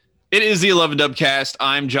It is the 11 Dubcast.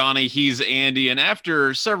 I'm Johnny. He's Andy. And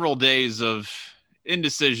after several days of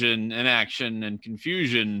indecision, inaction, and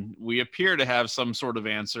confusion, we appear to have some sort of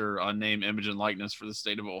answer on name, image, and likeness for the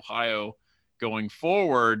state of Ohio going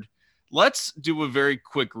forward. Let's do a very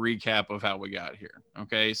quick recap of how we got here.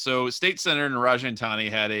 Okay, so State Senator Niraj Antani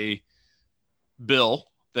had a bill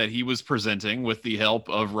that he was presenting with the help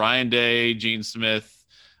of Ryan Day, Gene Smith,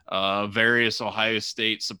 various Ohio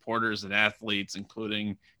State supporters and athletes,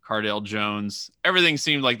 including Cardale Jones. Everything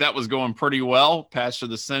seemed like that was going pretty well. Passed to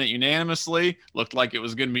the Senate unanimously. Looked like it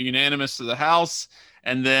was going to be unanimous to the House.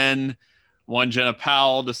 And then one Jenna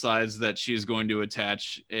Powell decides that she's going to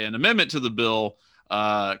attach an amendment to the bill,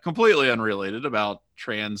 completely unrelated, about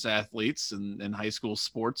trans athletes and high school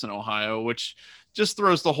sports in Ohio, which just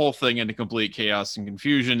throws the whole thing into complete chaos and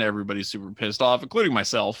confusion. Everybody's super pissed off, including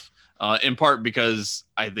myself. In part because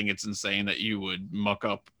I think it's insane that you would muck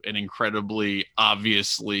up an incredibly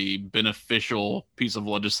obviously beneficial piece of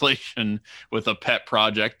legislation with a pet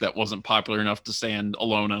project that wasn't popular enough to stand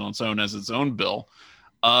alone on its own as its own bill.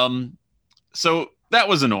 So that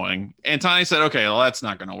was annoying. Antani said, okay, well, that's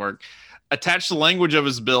not going to work. Attached the language of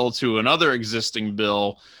his bill to another existing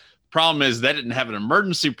bill. Problem is that didn't have an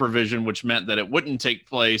emergency provision, which meant that it wouldn't take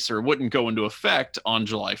place or wouldn't go into effect on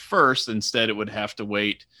July 1st. Instead, it would have to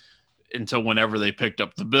wait until whenever they picked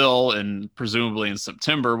up the bill, and presumably in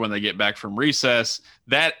September when they get back from recess.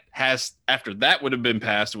 After that would have been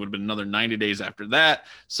passed, it would have been another 90 days after that.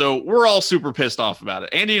 So we're all super pissed off about it.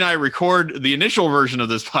 Andy and I record the initial version of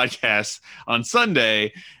this podcast on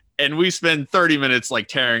Sunday, and we spend 30 minutes like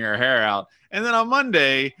tearing our hair out. And then on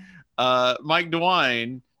Monday, Mike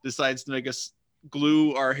DeWine decides to make us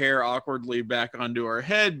glue our hair awkwardly back onto our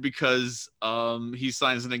head because he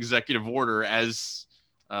signs an executive order, as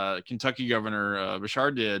Kentucky Governor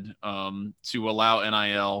Bashar did, to allow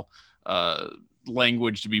NIL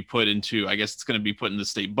language to be put into, I guess it's going to be put in the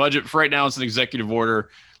state budget. For right now, it's an executive order.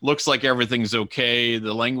 Looks like everything's okay.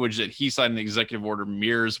 The language that he signed in the executive order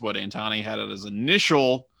mirrors what Antani had as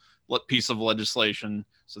initial piece of legislation.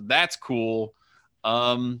 So that's cool.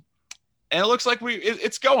 And it looks like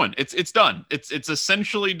it's going. It's done. It's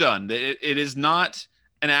essentially done. It is not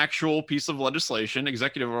an actual piece of legislation.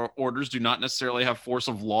 Executive orders do not necessarily have force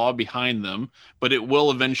of law behind them, but it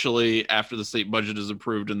will eventually after the state budget is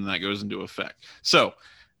approved, and then that goes into effect. So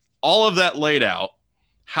all of that laid out,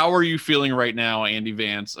 how are you feeling right now, Andy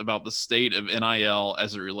Vance, about the state of NIL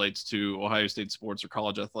as it relates to Ohio State sports or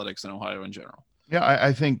college athletics in Ohio in general? Yeah,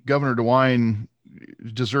 I think Governor DeWine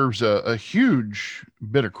deserves a huge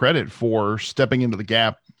bit of credit for stepping into the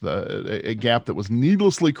gap, a gap that was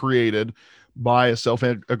needlessly created by a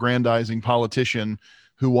self-aggrandizing politician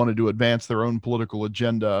who wanted to advance their own political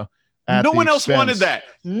agenda. No one else wanted that.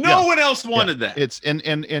 No one else wanted that. It's and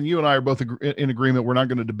you and I are both in agreement. We're not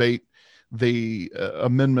going to debate the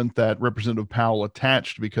amendment that Representative Powell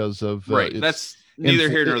attached because of right. That's neither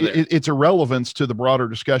here nor there. It's irrelevance to the broader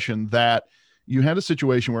discussion that you had a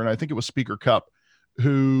situation where, and I think it was Speaker Cupp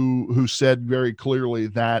who said very clearly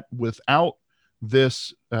that without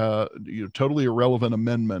this totally irrelevant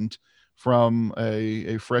amendment from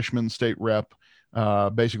a freshman state rep,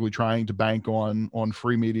 basically trying to bank on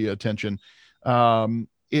free media attention.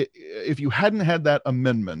 If you hadn't had that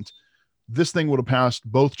amendment, this thing would have passed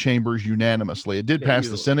both chambers unanimously. It did pass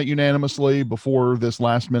the Senate unanimously before this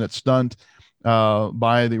last minute stunt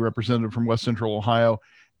by the representative from West Central Ohio.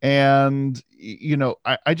 And,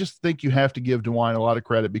 I just think you have to give DeWine a lot of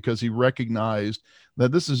credit because he recognized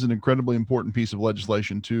that this is an incredibly important piece of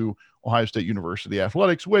legislation to Ohio State University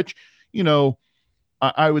athletics, which,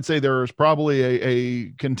 I would say there is probably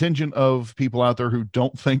a contingent of people out there who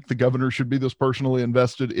don't think the governor should be this personally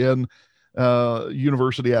invested in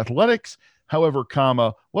university athletics. However,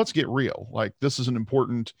 let's get real. Like, this is an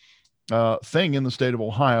important thing in the state of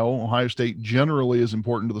Ohio. Ohio State generally is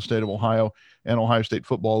important to the state of Ohio, and Ohio State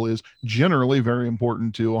football is generally very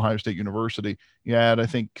important to Ohio State University. You had, I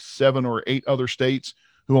think, 7 or 8 other states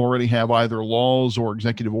who already have either laws or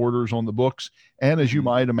executive orders on the books. And as you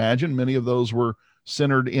might imagine, many of those were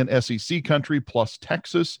centered in SEC country, plus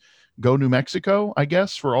Texas. Go New Mexico, I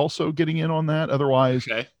guess, for also getting in on that. Otherwise,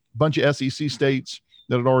 a bunch of SEC states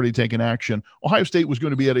that had already taken action. Ohio State was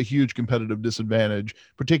going to be at a huge competitive disadvantage,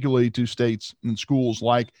 particularly to states and schools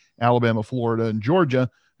like Alabama, Florida, and Georgia,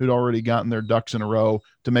 who'd already gotten their ducks in a row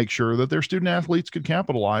to make sure that their student athletes could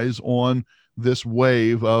capitalize on this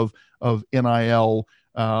wave of NIL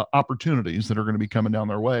opportunities that are going to be coming down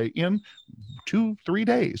their way in 2-3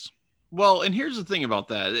 days. Well, and here's the thing about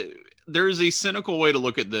that. There is a cynical way to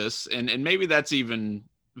look at this, and maybe that's even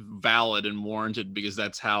valid and warranted because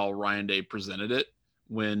that's how Ryan Day presented it,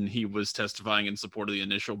 when he was testifying in support of the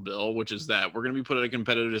initial bill, which is that we're going to be put at a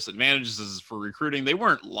competitive disadvantage. This is for recruiting. They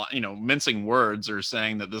weren't, mincing words or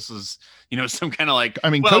saying that this is, some kind of like, I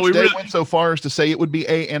mean, well, Coach Day went so far as to say it would be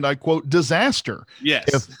and I quote, disaster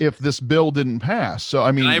yes, if this bill didn't pass. So,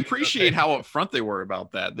 I mean, and I appreciate how upfront they were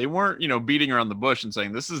about that. They weren't, beating around the bush and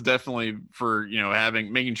saying this is definitely for,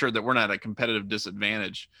 making sure that we're not at a competitive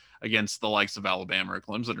disadvantage against the likes of Alabama or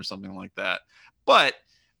Clemson or something like that. But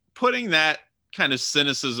putting that kind of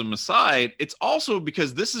cynicism aside, it's also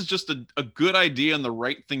because this is just a good idea and the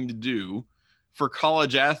right thing to do for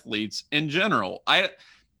college athletes in general. I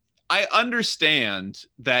understand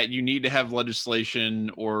that you need to have legislation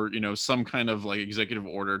or, some kind of like executive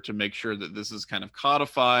order to make sure that this is kind of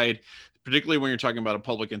codified, particularly when you're talking about a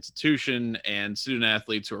public institution and student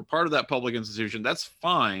athletes who are part of that public institution. That's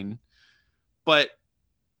fine. But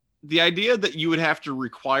the idea that you would have to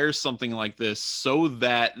require something like this so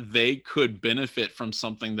that they could benefit from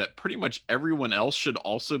something that pretty much everyone else should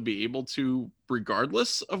also be able to,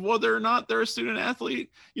 regardless of whether or not they're a student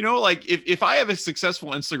athlete, like if I have a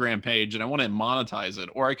successful Instagram page and I want to monetize it,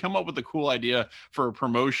 or I come up with a cool idea for a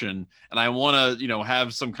promotion and I want to,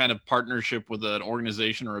 have some kind of partnership with an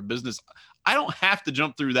organization or a business, I don't have to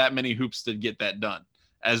jump through that many hoops to get that done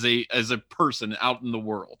as a person out in the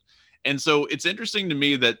world. And so it's interesting to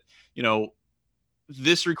me that,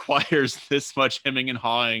 this requires this much hemming and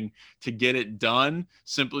hawing to get it done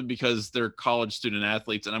simply because they're college student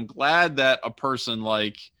athletes. And I'm glad that a person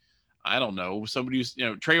like, I don't know, somebody who's,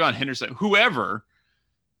 Trayvon Henderson, whoever,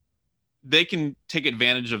 they can take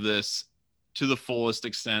advantage of this to the fullest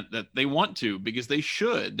extent that they want to, because they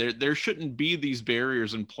should. There shouldn't be these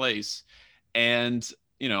barriers in place. And,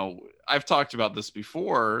 I've talked about this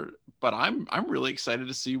before, but I'm really excited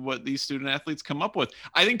to see what these student athletes come up with.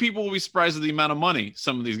 I think people will be surprised at the amount of money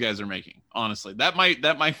some of these guys are making. Honestly, that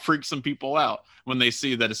might freak some people out when they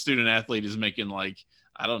see that a student athlete is making like,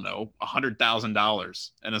 I don't know, $100,000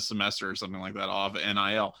 in a semester or something like that off of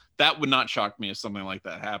NIL. That would not shock me if something like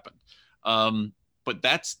that happened. But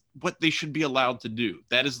that's what they should be allowed to do.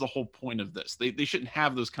 That is the whole point of this. They shouldn't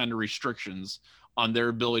have those kind of restrictions on their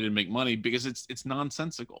ability to make money because it's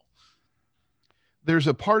nonsensical. There's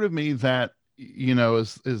a part of me that,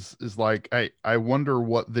 is like, I wonder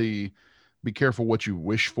what the be careful what you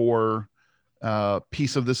wish for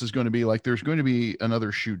piece of this is going to be. Like, there's going to be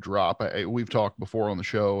another shoe drop. We've talked before on the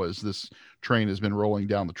show as this train has been rolling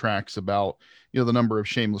down the tracks about, the number of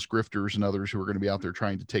shameless grifters and others who are going to be out there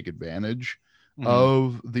trying to take advantage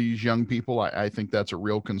of these young people. I think that's a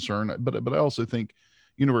real concern, but I also think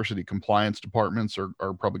university compliance departments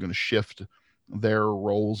are probably going to shift their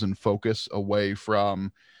roles and focus away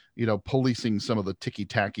from, policing some of the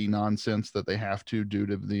ticky-tacky nonsense that they have to due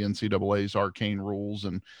to the NCAA's arcane rules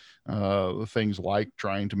and things like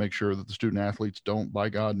trying to make sure that the student athletes don't, by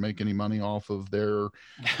God, make any money off of their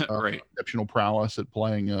right. exceptional prowess at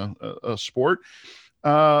playing a sport.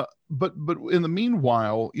 But in the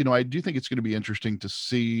meanwhile, I do think it's going to be interesting to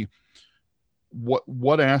see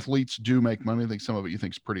what athletes do make money. I think some of it you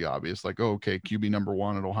think is pretty obvious, like, oh, okay, QB number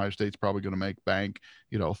one at Ohio State's probably going to make bank.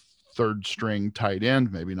 Third string tight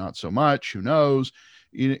end, maybe not so much. Who knows?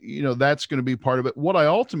 That's going to be part of it. What I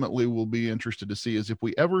ultimately will be interested to see is if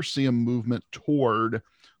we ever see a movement toward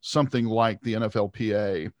something like the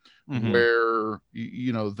NFLPA, where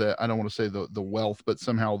that I don't want to say the wealth, but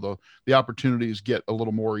somehow the opportunities get a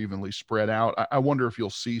little more evenly spread out. I wonder if you'll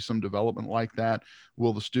see some development like that.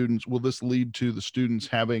 Will this lead to the students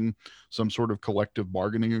having some sort of collective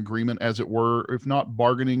bargaining agreement, as it were? If not,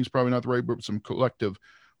 bargaining is probably not the right word, but some collective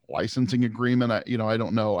licensing agreement. I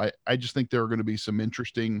don't know. I just think there are going to be some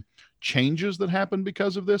interesting changes that happen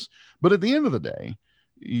because of this. But at the end of the day,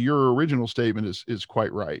 your original statement is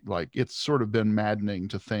quite right. Like, it's sort of been maddening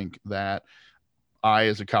to think that I,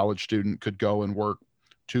 as a college student, could go and work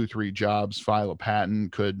 2-3 jobs, file a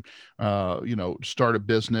patent, could, start a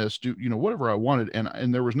business, do, whatever I wanted.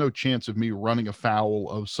 And there was no chance of me running afoul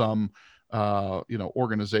of some,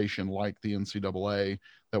 organization like the NCAA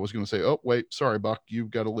that was going to say, oh, wait, sorry, Buck, you've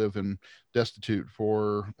got to live in destitute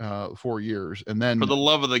for 4 years. And then for the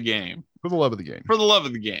love of the game,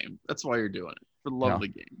 that's why you're doing it. For the love of the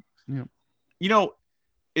game. Yeah.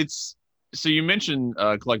 It's so you mentioned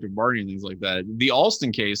collective bargaining, things like that. The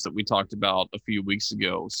Alston case that we talked about a few weeks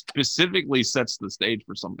ago specifically sets the stage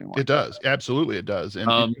for something like that. It does. Absolutely. It does. And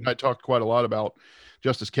I talked quite a lot about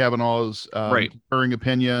Justice Kavanaugh's concurring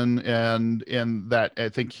opinion, and that I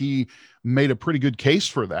think he made a pretty good case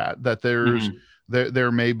for that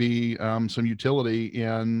there may be some utility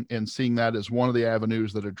in seeing that as one of the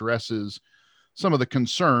avenues that addresses some of the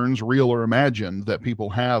concerns, real or imagined, that people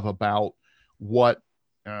have about what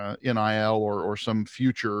NIL or some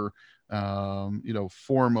future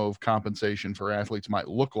form of compensation for athletes might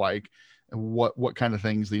look like, and what kind of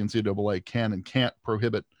things the NCAA can and can't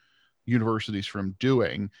prohibit universities from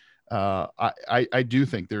doing. I do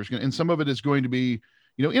think there's going to, and some of it is going to be,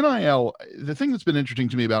 NIL. The thing that's been interesting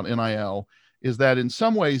to me about NIL is that in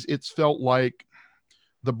some ways it's felt like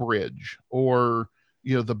the bridge or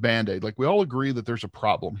the band-aid. Like, we all agree that there's a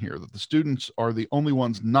problem here, that the students are the only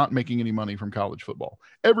ones not making any money from college football.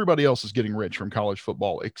 Everybody else is getting rich from college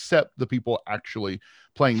football except the people actually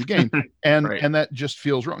playing the game. And Right. and that just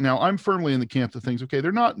feels wrong. Now, I'm firmly in the camp that things, okay,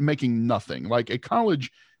 they're not making nothing. Like, a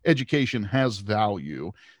college education has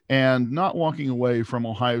value, and not walking away from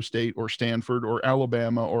Ohio State or Stanford or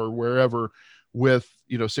Alabama or wherever with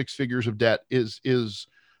 6 figures of debt is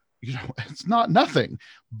it's not nothing.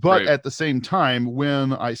 But Right. at the same time,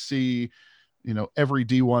 when I see every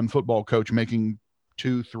D1 football coach making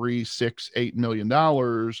 2, 3, 6, $8 million,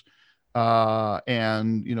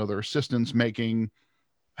 and their assistants making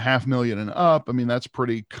 $500,000 and up, I mean, that's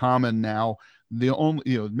pretty common now. The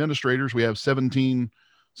only administrators, we have 17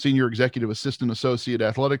 senior executive assistant, associate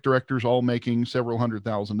athletic directors, all making several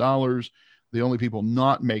 $100,000. The only people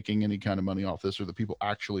not making any kind of money off this are the people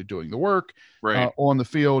actually doing the work Right. on the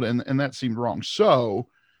field. And that seemed wrong. So,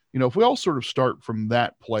 if we all sort of start from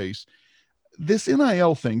that place, this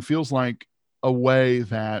NIL thing feels like a way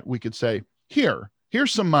that we could say,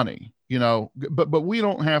 here's some money, but we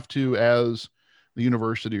don't have to, as the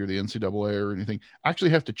university or the NCAA or anything,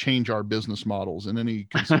 actually have to change our business models in any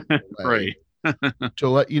conceivable way Right. to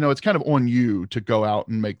let, it's kind of on you to go out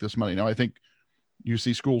and make this money. Now, I think you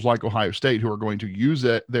see schools like Ohio State who are going to use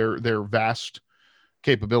their vast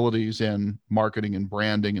capabilities in marketing and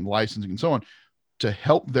branding and licensing and so on to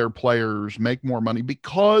help their players make more money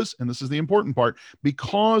because, and this is the important part,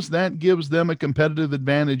 because that gives them a competitive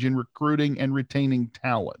advantage in recruiting and retaining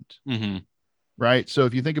talent. Mm-hmm. Right. So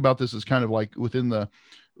if you think about this as kind of like within the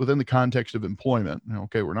context of employment,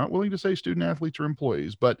 okay, we're not willing to say student athletes are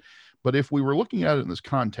employees, but if we were looking at it in this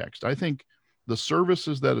context, I think the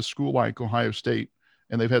services that a school like Ohio State,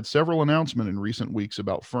 and they've had several announcements in recent weeks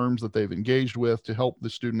about firms that they've engaged with to help the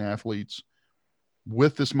student athletes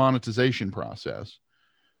with this monetization process.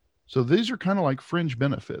 So these are kind of like fringe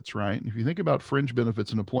benefits, right? If you think about fringe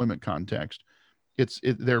benefits in employment context,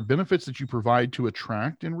 they're benefits that you provide to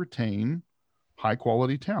attract and retain high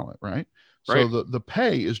quality talent, right? So Right. the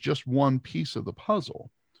pay is just one piece of the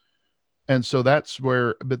puzzle. And so that's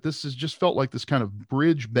where, but this has just felt like this kind of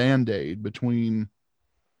bridge band-aid between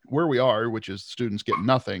where we are, which is students get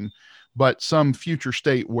nothing, but some future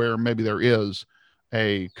state where maybe there is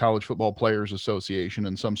a college football players association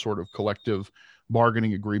and some sort of collective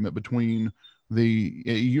bargaining agreement between the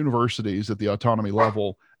universities at the autonomy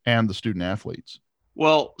level and the student athletes.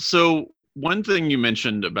 Well, so one thing you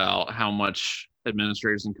mentioned about how much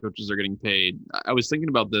administrators and coaches are getting paid, I was thinking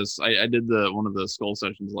about this. I did one of the skull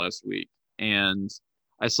sessions last week, and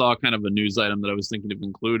I saw kind of a news item that I was thinking of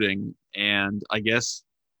including, and I guess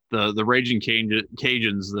the Raging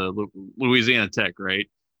Cajuns, the Louisiana Tech, right?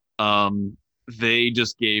 They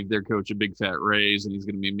just gave their coach a big fat raise, and he's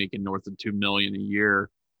going to be making north of $2 million a year.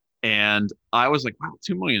 And I was like, wow,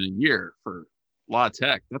 $2 million a year for La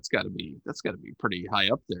Tech, that's got to be pretty high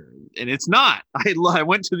up there. And it's not. I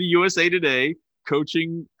went to the USA Today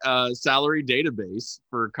coaching salary database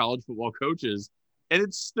for college football coaches, and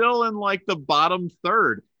it's still in like the bottom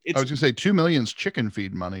third. I was gonna say 2 million's chicken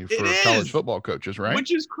feed money for college football coaches, right?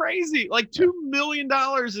 Which is crazy. Like $2 million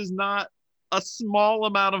is not a small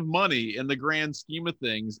amount of money in the grand scheme of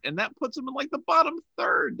things, and that puts them in like the bottom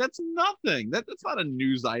third. That's nothing. That's not a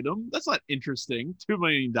news item. That's not interesting. $2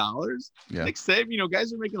 million. Yeah. Nick Saban,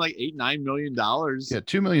 guys are making like $8-9 million. Yeah,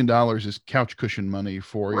 $2 million is couch cushion money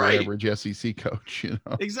for your average SEC coach.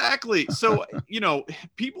 Exactly. So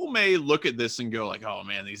people may look at this and go like, "Oh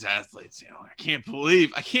man, these athletes, I can't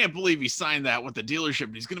believe he signed that with the dealership.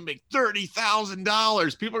 And he's going to make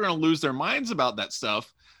 $30,000." People are going to lose their minds about that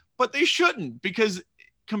stuff. But they shouldn't, because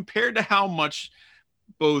compared to how much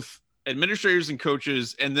both administrators and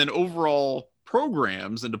coaches and then overall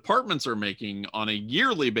programs and departments are making on a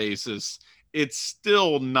yearly basis, it's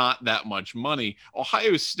still not that much money.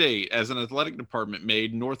 Ohio State, as an athletic department,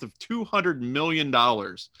 made north of $200 million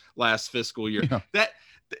last fiscal year. Yeah.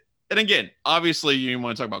 And again, obviously you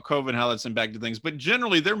want to talk about COVID and how that's impacted things, but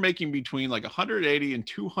generally they're making between like $180 and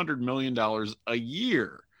 $200 million a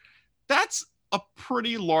year. That's a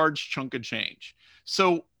pretty large chunk of change.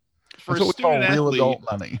 So for a student athlete, real adult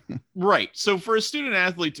money. Right. So for a student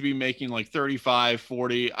athlete to be making like 35,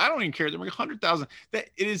 40, I don't even care. They're making 100,000. That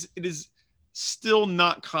it is still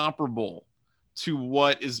not comparable to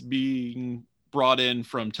what is being brought in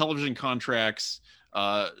from television contracts,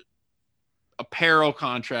 apparel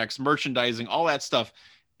contracts, merchandising, all that stuff.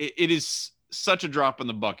 It is such a drop in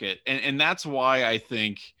the bucket. And that's why I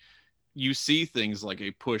think you see things like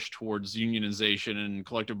a push towards unionization and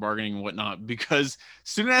collective bargaining and whatnot, because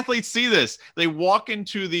student athletes see this. They walk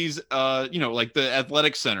into these, like the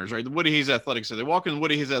athletic centers, right? The Woody Hayes Athletic Center. They walk in the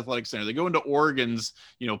Woody Hayes Athletic Center. They go into Oregon's,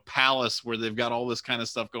 Palace, where they've got all this kind of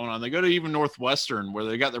stuff going on. They go to even Northwestern, where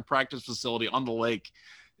they got their practice facility on the lake.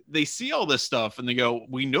 They see all this stuff and they go,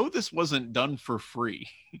 we know this wasn't done for free.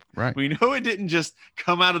 Right. We know it didn't just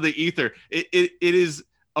come out of the ether. It is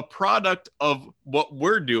a product of what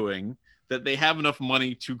we're doing, that they have enough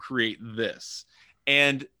money to create this.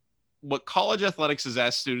 And what college athletics has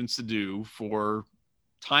asked students to do for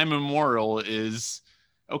time immemorial is,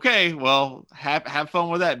 okay, well, have fun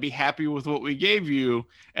with that. Be happy with what we gave you,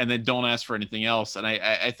 and then don't ask for anything else. And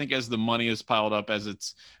I think as the money is piled up, as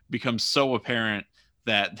it's become so apparent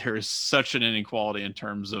that there is such an inequality in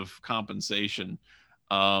terms of compensation,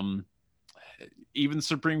 even the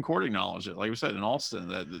Supreme Court acknowledged it. Like we said in Alston,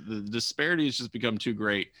 that the disparity has just become too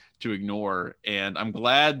great to ignore. And I'm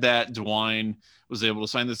glad that DeWine was able to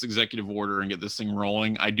sign this executive order and get this thing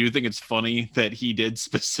rolling. I do think it's funny that he did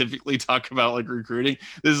specifically talk about like recruiting.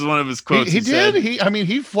 This is one of his quotes. He did.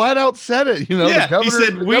 He flat out said it. Yeah,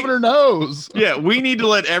 the governor knows. Yeah, we need to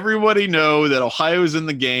let everybody know that Ohio is in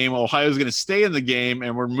the game. Ohio is going to stay in the game,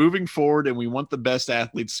 and we're moving forward, and we want the best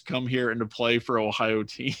athletes to come here and to play for Ohio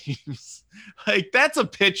teams. Like, that's a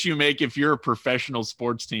pitch you make if you're a professional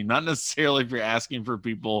sports team, not necessarily if you're asking for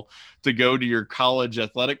people to go to your college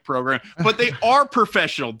athletic program, but they are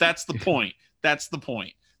professional. That's the point.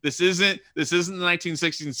 This isn't the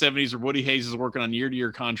 1960s and 70s where Woody Hayes is working on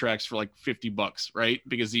year-to-year contracts for like $50, right?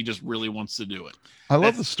 Because he just really wants to do it. I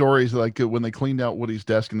love the stories, like when they cleaned out Woody's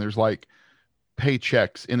desk and there's like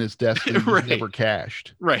paychecks in his desk that he never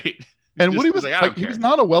cashed. Right. And Woody was like he was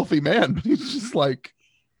not a wealthy man, but he's just like,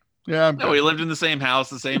 yeah. No, he lived in the same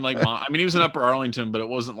house, the same like mom. I mean, he was in Upper Arlington, but it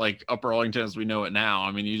wasn't like Upper Arlington as we know it now.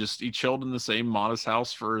 I mean, he chilled in the same modest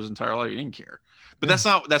house for his entire life. He didn't care. But that's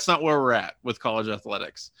not where we're at with college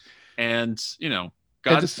athletics. And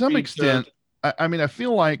to some extent, I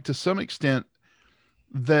feel like to some extent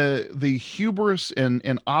the hubris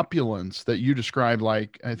and opulence that you described,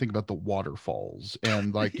 like I think about the waterfalls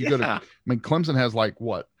and like you go to, Clemson has like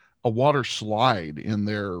what? A water slide in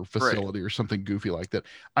their facility or something goofy like that.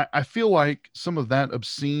 I feel like some of that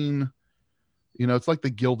obscene, it's like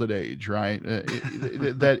the Gilded Age, right?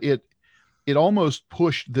 It almost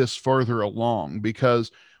pushed this further along,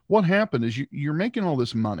 because what happened is you're making all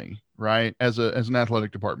this money, right? As an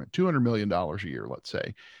athletic department, $200 million a year, let's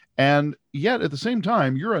say. And yet at the same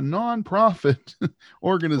time, you're a nonprofit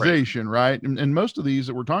organization, right? And most of these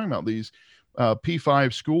that we're talking about, these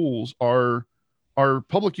P5 schools are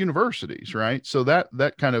public universities, right? So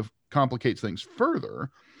that kind of complicates things further.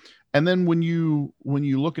 And then when you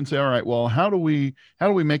look and say, all right, well, how do we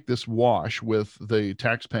make this wash with the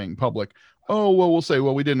tax-paying public? Oh, well, we'll say,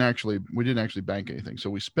 well, we didn't actually bank anything. So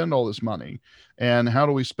we spend all this money, and how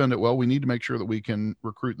do we spend it? Well, we need to make sure that we can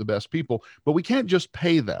recruit the best people, but we can't just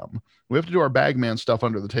pay them. We have to do our bagman stuff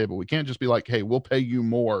under the table. We can't just be like, hey, we'll pay you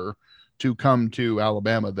more to come to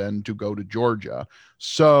Alabama than to go to Georgia.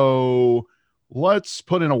 So let's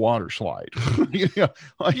put in a water slide. We've got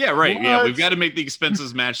to make the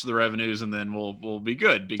expenses match the revenues, and then we'll be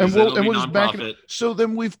good, because we'll be just nonprofit. So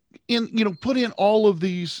then we've put in all of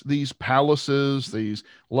these palaces, these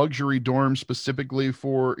luxury dorms specifically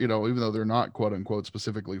for, even though they're not quote unquote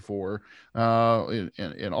specifically for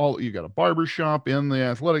and all, you got a barber shop in the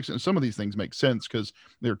athletics, and some of these things make sense because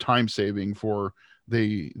they're time saving for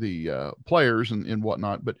the players and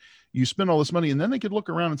whatnot. But you spend all this money, and then they could look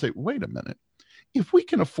around and say, wait a minute, if we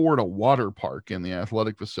can afford a water park in the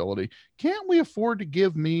athletic facility, can't we afford to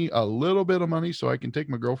give me a little bit of money so I can take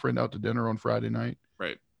my girlfriend out to dinner on Friday night?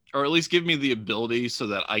 Right. Or at least give me the ability so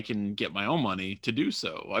that I can get my own money to do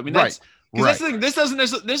so. I mean, that's the thing. This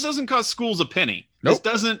doesn't cost schools a penny. Nope. This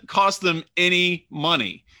doesn't cost them any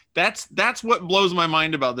money. That's what blows my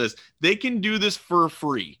mind about this. They can do this for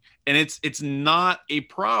free, and it's not a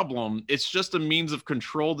problem. It's just a means of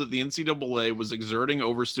control that the NCAA was exerting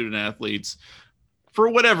over student athletes for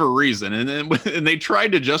whatever reason, and they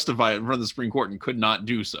tried to justify it in front of the Supreme Court and could not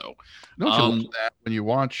do so. Don't you love that when you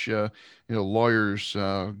watch lawyers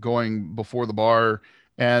going before the bar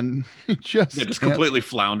and just completely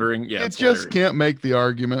floundering? Yeah, it just can't make the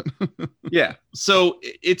argument. Yeah, so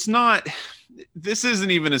it's not. This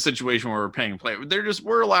isn't even a situation where we're paying play.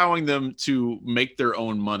 We're allowing them to make their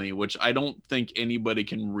own money, which I don't think anybody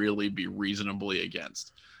can really be reasonably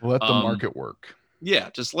against. Let the market work.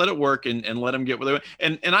 Yeah, just let it work and let them get what they want.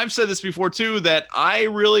 And I've said this before too, that I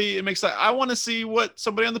really am excited. I want to see what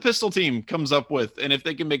somebody on the pistol team comes up with, and if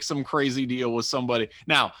they can make some crazy deal with somebody.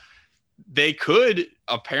 Now, they could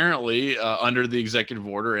apparently, under the executive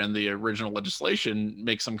order and the original legislation,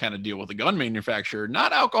 make some kind of deal with the gun manufacturer.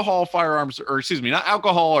 Not alcohol, firearms, or excuse me, not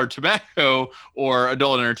alcohol or tobacco or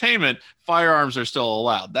adult entertainment. Firearms are still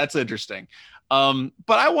allowed. That's interesting. But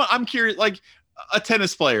I'm curious, like a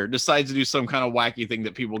tennis player decides to do some kind of wacky thing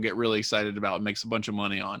that people get really excited about and makes a bunch of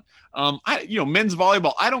money on. Men's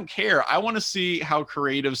volleyball, I don't care. I want to see how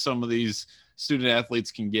creative some of these student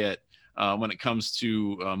athletes can get when it comes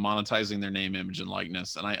to monetizing their name, image, and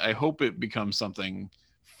likeness. And I hope it becomes something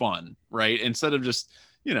fun, right? Instead of just,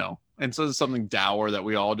 instead of something dour that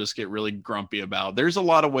we all just get really grumpy about. There's a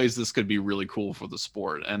lot of ways this could be really cool for the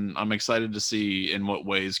sport. And I'm excited to see in what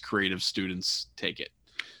ways creative students take it.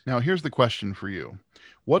 Now, here's the question for you.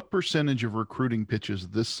 What percentage of recruiting pitches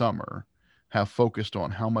this summer have focused on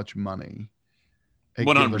how much money?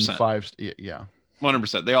 100%. Yeah.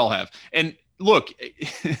 100%. They all have. And look,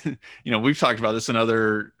 we've talked about this in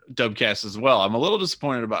other Dubcasts as well. I'm a little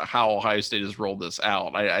disappointed about how Ohio State has rolled this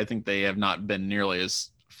out. I think they have not been nearly as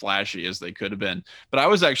flashy as they could have been. But I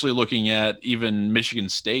was actually looking at even Michigan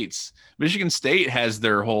State's. Michigan State has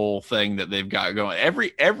their whole thing that they've got going.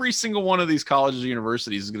 Every single one of these colleges or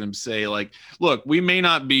universities is going to say, like, look, we may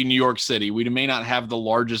not be New York City. We may not have the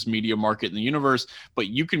largest media market in the universe, but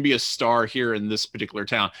you can be a star here in this particular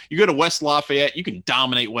town. You go to West Lafayette, you can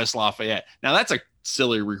dominate West Lafayette. Now, that's a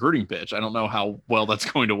silly recruiting pitch. I don't know how well that's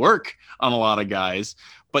going to work on a lot of guys,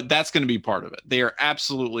 but that's going to be part of it. They are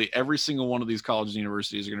absolutely, every single one of these colleges and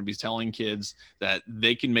universities are going to be telling kids that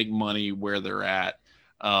they can make money where they're at.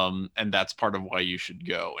 And that's part of why you should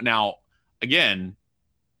go. Now, again,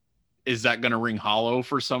 is that going to ring hollow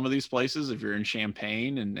for some of these places? If you're in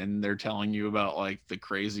Champaign and they're telling you about like the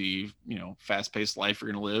crazy, fast paced life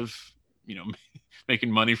you're going to live, making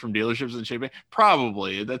money from dealerships in Champaign,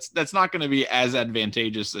 probably that's not going to be as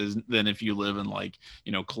advantageous than if you live in like,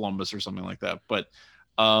 Columbus or something like that. But,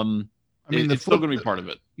 it's still going to be part of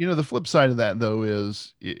it. The flip side of that though,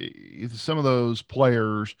 is some of those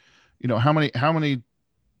players, how many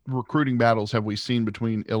recruiting battles have we seen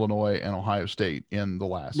between Illinois and Ohio State in the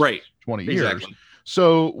last 20 years? Exactly.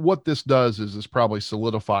 So what this does is this probably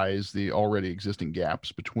solidifies the already existing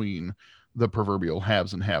gaps between the proverbial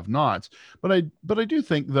haves and have-nots. But I do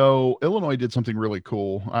think though Illinois did something really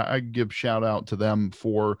cool. I give shout out to them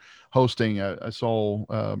for hosting. I saw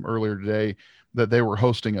earlier today that they were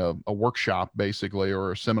hosting a workshop basically,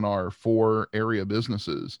 or a seminar for area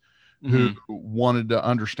businesses who wanted to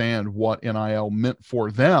understand what NIL meant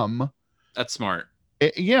for them. That's smart.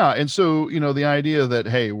 Yeah. And so, the idea that,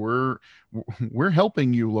 hey, we're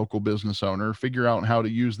helping you, local business owner, figure out how to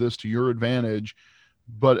use this to your advantage.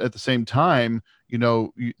 But at the same time,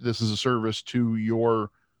 this is a service to your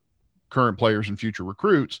current players and future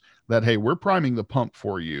recruits that, hey, we're priming the pump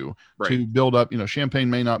for you to build up. Champaign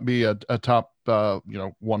may not be a top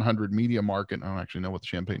 100 media market. I don't actually know what the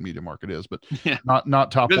Champaign media market is, but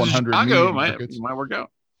not top 100 Chicago markets. Might work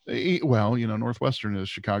out. Well, Northwestern is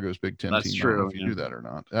Chicago's Big Ten That's team. True, I don't know if you knew that or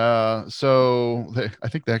not. So I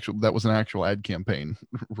think that was an actual ad campaign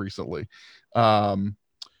recently.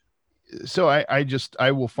 So I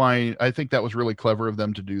think that was really clever of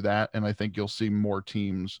them to do that. And I think you'll see more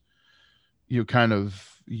teams, kind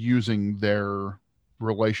of using their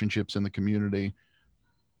relationships in the community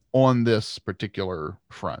on this particular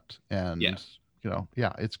front. And,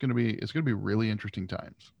 it's going to be really interesting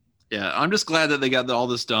times. Yeah, I'm just glad that they got all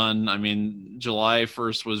this done. I mean, July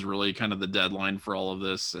 1st was really kind of the deadline for all of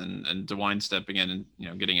this, and DeWine stepping in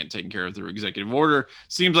and getting it taken care of through executive order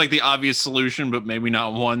seems like the obvious solution, but maybe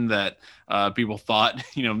not one that people thought.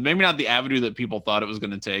 Maybe not the avenue that people thought it was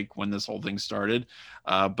going to take when this whole thing started.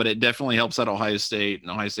 But it definitely helps out Ohio State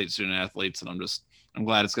and Ohio State student athletes, and I'm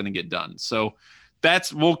glad it's going to get done. So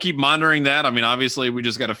we'll keep monitoring that. I mean, obviously, we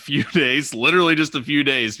just got a few days, literally just a few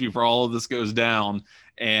days before all of this goes down.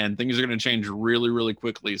 And things are going to change really, really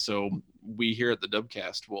quickly. So we here at the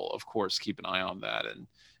Dubcast will, of course, keep an eye on that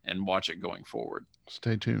and watch it going forward.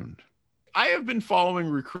 Stay tuned. I have been following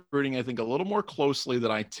recruiting, I think, a little more closely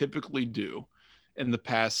than I typically do in the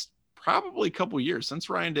past probably couple years since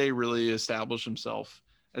Ryan Day really established himself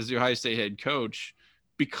as the Ohio State head coach,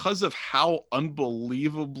 because of how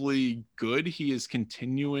unbelievably good he is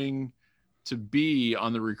continuing to be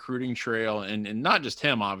on the recruiting trail. And not just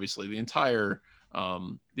him, obviously, the entire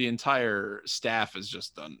staff has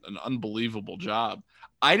just done an unbelievable job.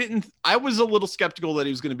 I was a little skeptical that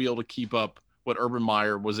he was going to be able to keep up what Urban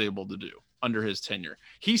Meyer was able to do under his tenure.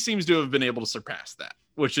 He seems to have been able to surpass that.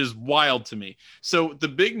 which is wild to me. So the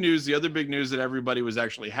big news, the other big news that everybody was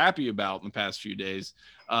actually happy about in the past few days,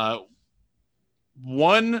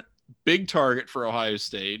 one big target for Ohio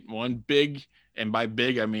State, one big, and by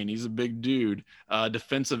big, I mean he's a big dude,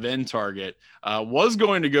 defensive end target, was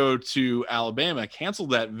going to go to Alabama,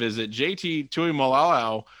 canceled that visit. JT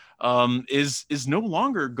Tuimoloau is no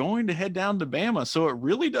longer going to head down to Bama. So it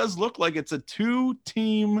really does look like it's a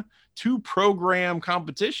two-team, two-program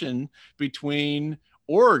competition between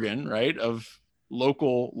Oregon, right, of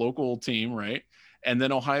local team, right, and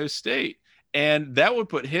then Ohio State. And that would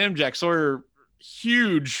put him, Jack Sawyer,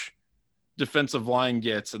 huge defensive line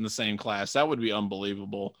gets in the same class. That would be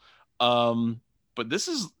unbelievable. But this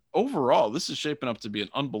is shaping up to be an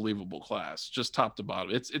unbelievable class, just top to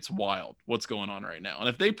bottom. It's wild what's going on right now. And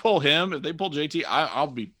if they pull JT, I'll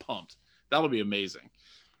be pumped. That'll be amazing.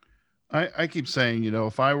 I keep saying,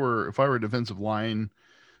 if I were a defensive lineman,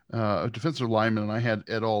 and I had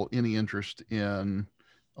at all any interest in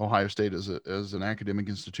Ohio State as an academic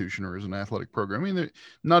institution or as an athletic program. I mean,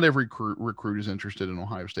 not every recruit is interested in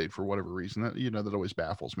Ohio State for whatever reason. That always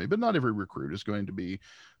baffles me. But not every recruit is going to be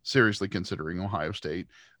seriously considering Ohio State.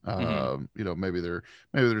 Maybe they're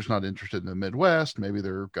just not interested in the Midwest. Maybe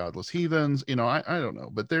they're godless heathens. I don't know.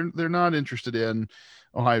 But they're not interested in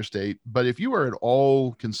Ohio State. But if you are at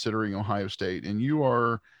all considering Ohio State and you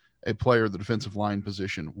are a player of the defensive line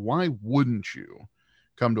position, why wouldn't you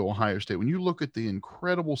come to Ohio State? When you look at the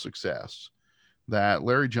incredible success that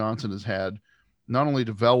Larry Johnson has had, not only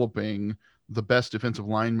developing the best defensive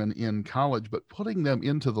linemen in college, but putting them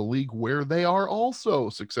into the league where they are also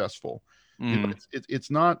successful.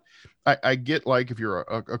 It's not, I get, like, if you're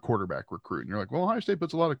a quarterback recruit and you're like, well, Ohio State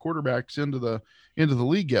puts a lot of quarterbacks into the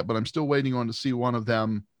league yet, but I'm still waiting on to see one of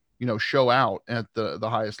them, show out at the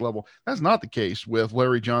highest level. That's not the case with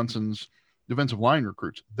Larry Johnson's defensive line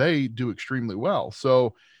recruits. They do extremely well.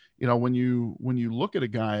 So, when you look at a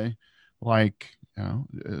guy like,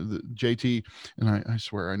 JT, and I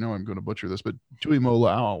swear, I know I'm going to butcher this, but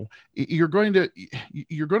Tuimoloau, you're going to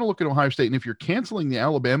look at Ohio State. And if you're canceling the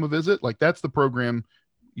Alabama visit, like, that's the program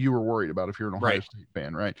you were worried about if you're an Ohio State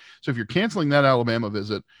fan, right? So if you're canceling that Alabama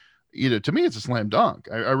visit, to me, it's a slam dunk.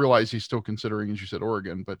 I realize he's still considering, as you said,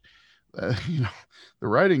 Oregon, but the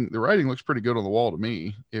writing looks pretty good on the wall to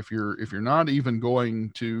me. If you're not even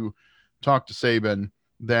going to talk to Saban,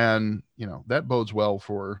 then that bodes well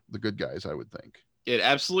for the good guys, I would think. It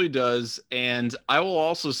absolutely does. And I will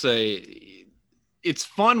also say it's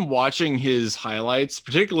fun watching his highlights,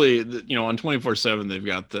 particularly, on 24/7, they've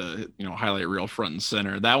got the, highlight reel front and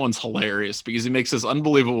center. That one's hilarious because he makes this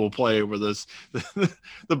unbelievable play where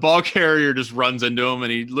the ball carrier just runs into him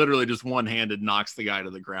and he literally just one-handed knocks the guy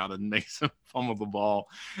to the ground and makes him fumble the ball.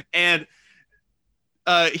 And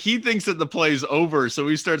he thinks that the play's over. So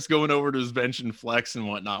he starts going over to his bench and flex and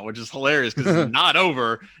whatnot, which is hilarious because it's not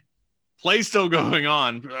over. Play's still going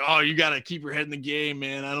on. Oh, you got to keep your head in the game,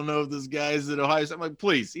 man. I don't know if this guy's at Ohio State. I'm like,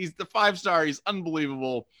 please, he's the 5-star. He's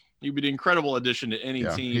unbelievable. He'd be an incredible addition to any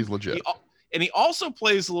team. He's legit. And he also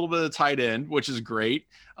plays a little bit of tight end, which is great.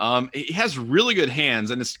 He has really good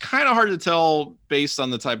hands, and it's kind of hard to tell based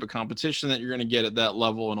on the type of competition that you're going to get at that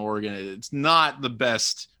level in Oregon. It's not the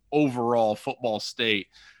best overall football state,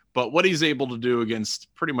 but what he's able to do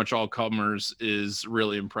against pretty much all comers is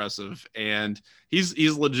really impressive. And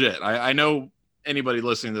he's legit. I know anybody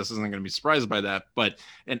listening to this isn't going to be surprised by that, but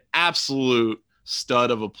an absolute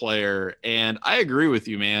stud of a player. And I agree with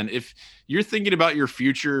you, man. If you're thinking about your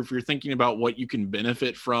future, if you're thinking about what you can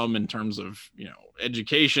benefit from in terms of,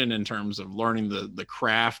 education, in terms of learning the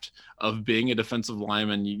craft of being a defensive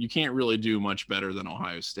lineman, you can't really do much better than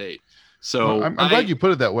Ohio State. So well, I'm glad you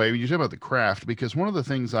put it that way. You talk about the craft, because one of the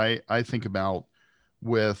things I think about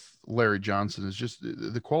with Larry Johnson is just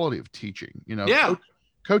the quality of teaching.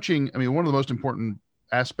 Coaching. I mean, one of the most important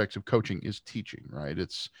aspects of coaching is teaching, right?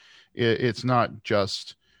 It's not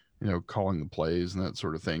just calling the plays and that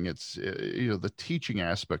sort of thing. It's the teaching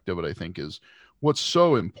aspect of it, I think, is what's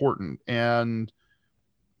so important. And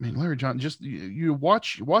I mean, Larry Johnson, just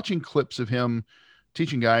watching clips of him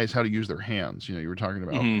teaching guys how to use their hands. You were talking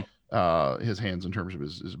about his hands in terms of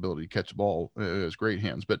his ability to catch the ball, his great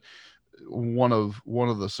hands. But one of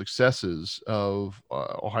the successes of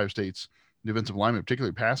Ohio State's defensive linemen,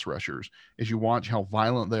 particularly pass rushers, is you watch how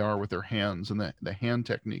violent they are with their hands and the hand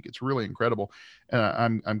technique. It's really incredible.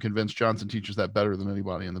 And I'm convinced Johnson teaches that better than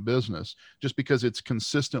anybody in the business, just because it's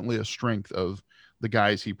consistently a strength of the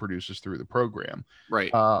guys he produces through the program.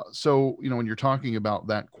 Right. So, when you're talking about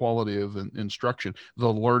that quality of instruction, the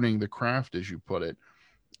learning, the craft, as you put it,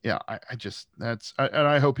 Yeah, and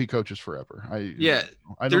I hope he coaches forever. Yeah,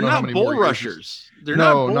 I they're don't know how not many more bull years. rushers. They're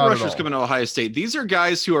not No, bull not at rushers all. coming to Ohio State. These are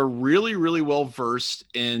guys who are really, really well versed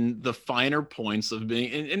in the finer points of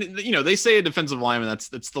being. And you know, they say a defensive lineman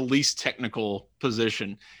that's the least technical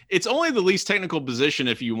position. It's only the least technical position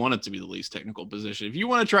if you want it to be the least technical position. If you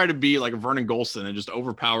want to try to be like a Vernon Golston and just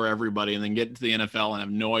overpower everybody and then get to the NFL and have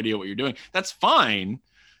no idea what you're doing, that's fine.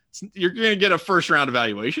 You're going to get a first round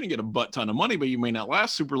evaluation and get a butt ton of money, but you may not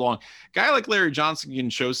last super long. Guy like Larry Johnson can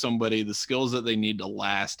show somebody the skills that they need to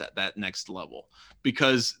last at that next level,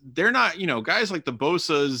 because they're not, you know, guys like the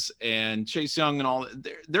Bosas and Chase Young and all,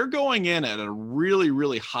 they're going in at a really,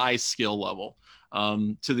 really high skill level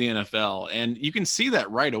to the NFL. And you can see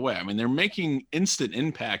that right away. I mean, they're making instant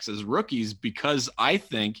impacts as rookies because I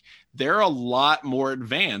think they're a lot more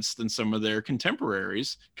advanced than some of their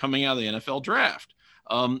contemporaries coming out of the NFL draft.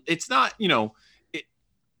 It's not, you know,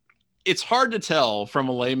 it's hard to tell from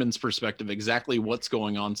a layman's perspective exactly what's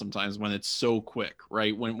going on sometimes when it's so quick,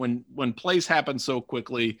 right? When plays happen so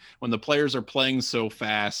quickly, when the players are playing so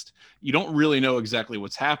fast, you don't really know exactly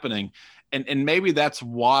what's happening. And maybe that's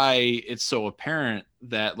why it's so apparent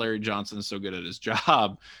that Larry Johnson is so good at his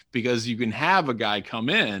job, because you can have a guy come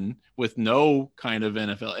in with no kind of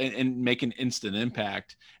NFL and make an instant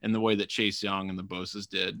impact in the way that Chase Young and the Bosas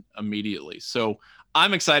did immediately. So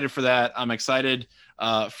I'm excited for that. I'm excited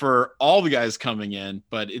for all the guys coming in,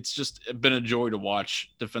 but it's just been a joy to watch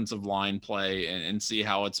defensive line play and see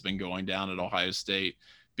how it's been going down at Ohio State,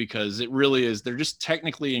 because it really is. They're just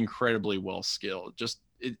technically incredibly well skilled.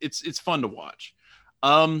 It's fun to watch.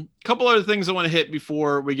 Couple other things I want to hit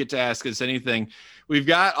before we get to Ask Us Anything. We've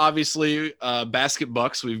got obviously basket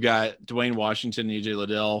bucks. We've got Dwayne Washington and EJ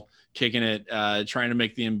Liddell kicking it, trying to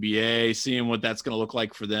make the NBA, seeing what that's going to look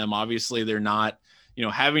like for them. Obviously, they're not, you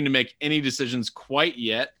know, having to make any decisions quite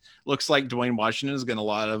yet. Looks like Dwayne Washington is getting a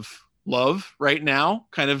lot of love right now,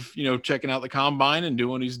 kind of, you know, checking out the combine and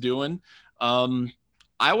doing what he's doing.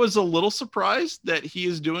 I was a little surprised that he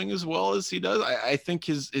is doing as well as he does. I think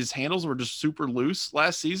his handles were just super loose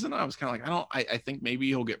last season. I was kind of like, I think maybe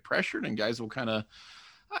he'll get pressured and guys will kind of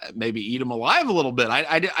maybe eat him alive a little bit.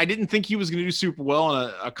 I didn't think he was going to do super well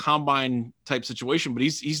in a combine type situation, but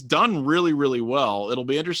he's done really, really well. It'll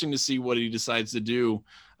be interesting to see what he decides to do.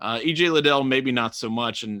 EJ Liddell, maybe not so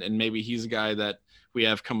much. And maybe he's a guy that we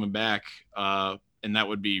have coming back. And that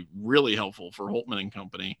would be really helpful for Holtman and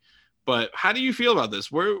company. But how do you feel about this?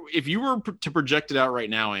 If you were to project it out right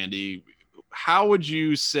now, Andy, how would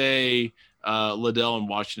you say Liddell and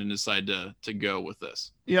Washington decide to go with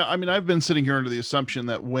this? Yeah, I mean, I've been sitting here under the assumption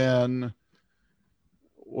that when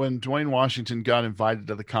Dwayne Washington got invited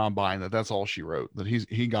to the combine, that's all she wrote, that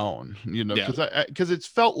he gone, you know, because it's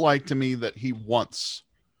felt like to me that he wants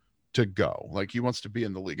to go, like he wants to be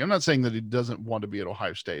in the league. I'm not saying that he doesn't want to be at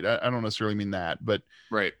Ohio State. I don't necessarily mean that, but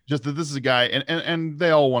right, just that this is a guy, and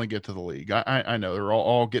they all want to get to the league. I know they're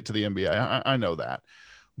all get to the NBA. I know that,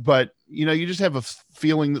 but you know, you just have a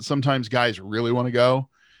feeling that sometimes guys really want to go,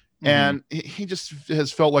 and he just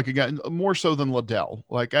has felt like a guy more so than Liddell.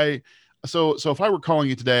 Like so if I were calling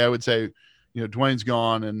you today, I would say, you know, Dwayne's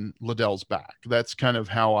gone and Liddell's back. That's kind of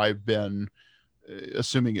how I've been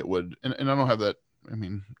assuming it would, and I don't have that. I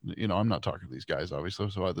mean, you know, I'm not talking to these guys, obviously.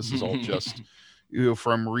 So this is all just, you know,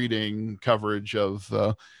 from reading coverage of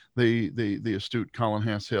the astute Colin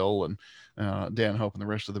Hass-Hill and Dan Hope and the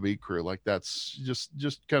rest of the beat crew. Like that's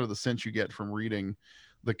just kind of the sense you get from reading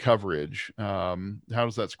the coverage. How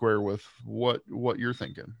does that square with what you're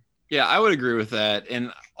thinking? Yeah, I would agree with that.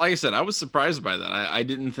 And like I said, I was surprised by that. I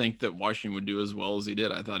didn't think that Washington would do as well as he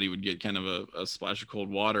did. I thought he would get kind of a splash of cold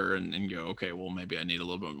water and go, okay, well, maybe I need a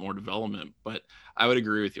little bit more development. But I would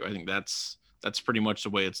agree with you. I think that's pretty much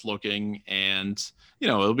the way it's looking. And, you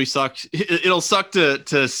know, it'll suck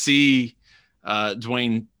to see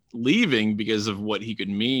Dwayne leaving because of what he could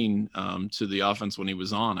mean to the offense when he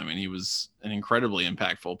was on. I mean, he was an incredibly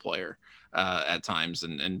impactful player at times,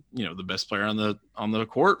 and you know, the best player on the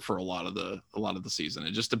court for a lot of the season.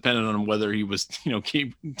 It just depended on whether he was, you know,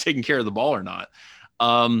 keep taking care of the ball or not.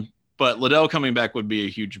 But Liddell coming back would be a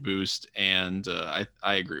huge boost, and I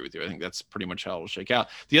agree with you. I think that's pretty much how it will shake out.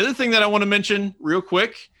 The other thing that I want to mention real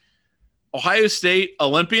quick, Ohio State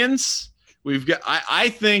Olympians. We've got.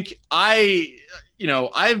 You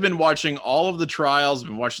know, I've been watching all of the trials. I've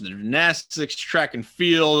been watching the gymnastics, track and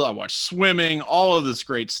field. I watched swimming, all of this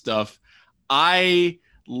great stuff. I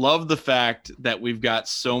love the fact that we've got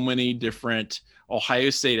so many different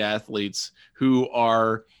Ohio State athletes who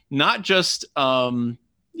are not just, you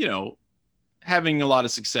know, having a lot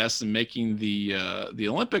of success and making the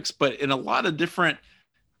Olympics, but in a lot of different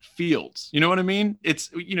fields. You know what I mean?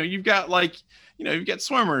 It's, you know, you've got like, you've got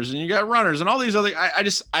swimmers and you got runners and all these other,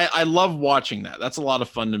 I love watching that. That's a lot of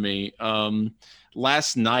fun to me.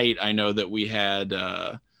 Last night, I know that we had,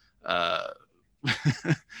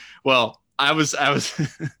 well, I was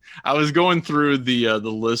I was going through the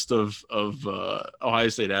list of Ohio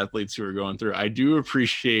State athletes who are going through. I do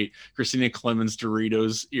appreciate Christina Clemens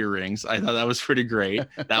Doritos earrings. I thought that was pretty great.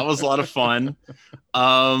 That was a lot of fun.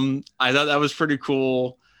 I thought that was pretty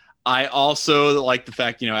cool. I also like the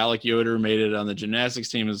fact, Alec Yoder made it on the gymnastics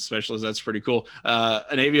team as a specialist. That's pretty cool.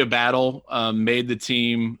 Anavia Battle made the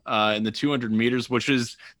team in the 200 meters,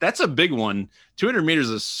 that's a big one. 200 meters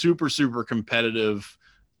is a super, super competitive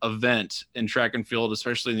event in track and field,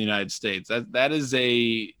 especially in the United States. That is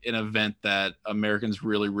an event that Americans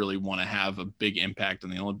really, really want to have a big impact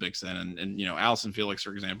on the Olympics in. And Allison Felix,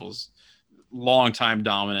 for example, is long time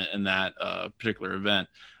dominant in that particular event.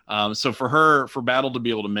 So for Battle to be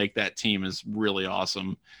able to make that team is really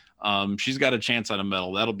awesome. She's got a chance at a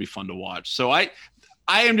medal. That'll be fun to watch. So I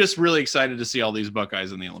am just really excited to see all these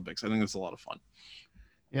Buckeyes in the Olympics. I think that's a lot of fun.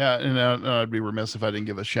 Yeah, and I'd be remiss if I didn't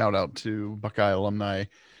give a shout out to Buckeye alumni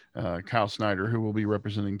Kyle Snyder, who will be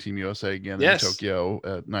representing Team USA again in Tokyo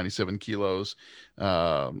at 97 kilos.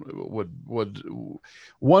 One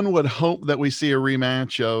would hope that we see a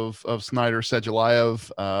rematch of Snyder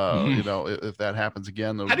Sedgelayev. If that happens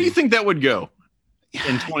again. How do you think that would go in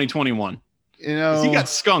 2021? He got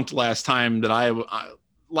skunked last time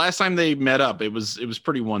last time they met up. It was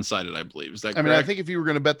pretty one-sided, I believe. Is that correct? I mean, I think if you were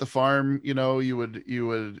going to bet the farm, you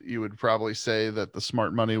would probably say that the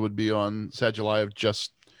smart money would be on Sedgelayev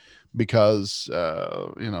just because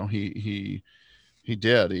he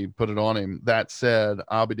put it on him. That said,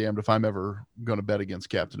 I'll be damned if I'm ever going to bet against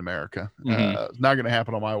Captain America. It's not going to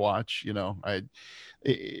happen on my watch.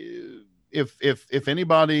 If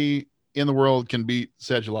anybody in the world can beat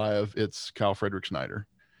Sedgelayev, it's Kyle Frederick Snyder.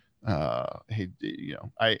 I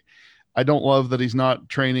don't love that he's not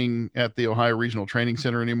training at the Ohio Regional Training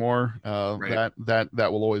Center anymore. Right.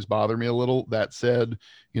 That will always bother me a little. That said,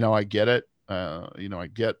 I get it. I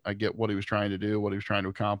get what he was trying to do, what he was trying to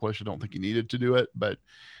accomplish. I don't think he needed to do it, but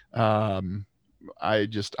I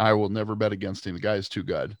will never bet against him. The guy is too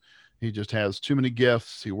good. He just has too many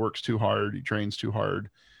gifts. He works too hard. He trains too hard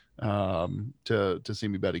to see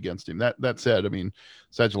me bet against him. That said, I mean,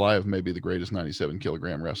 Sedgelayev may be the greatest 97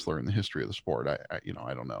 kilogram wrestler in the history of the sport. I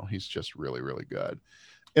don't know. He's just really, really good.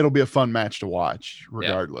 It'll be a fun match to watch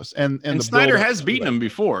regardless. Yeah. And Snyder has beaten him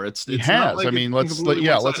before. He has. Like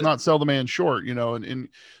let's not sell the man short, and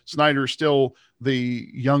Snyder's still the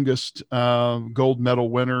youngest gold medal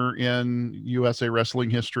winner in USA wrestling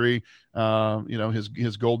history.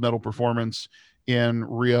 His gold medal performance in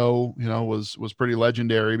Rio, was pretty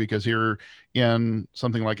legendary because here in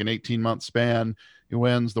something like an 18-month span, he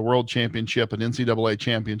wins the world championship, an NCAA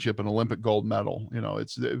championship, an Olympic gold medal.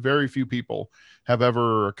 It's very few people have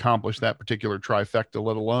ever accomplished that particular trifecta,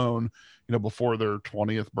 let alone, before their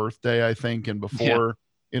 20th birthday, I think. And before,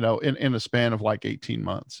 in a span of like 18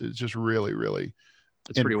 months, it's just really, really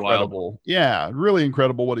pretty wild. Yeah. Really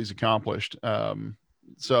incredible what he's accomplished.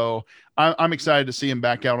 So I'm excited to see him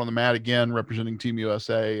back out on the mat again, representing Team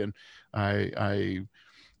USA. And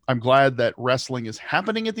I'm glad that wrestling is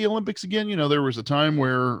happening at the Olympics again. There was a time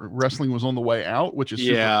where wrestling was on the way out, which is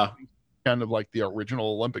kind of like the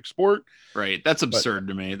original Olympic sport. Right. That's absurd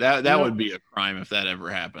to me. That would be a crime if that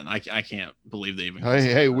ever happened. I can't believe they even.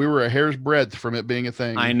 Hey, we were a hair's breadth from it being a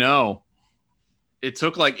thing. I know. It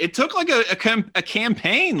took like a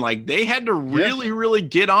campaign. Like they had to really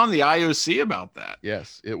get on the IOC about that.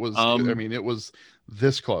 Yes, it was. It was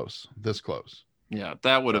this close. Yeah,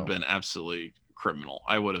 that would have been absolutely criminal.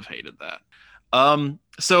 I would have hated that.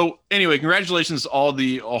 So anyway, congratulations to all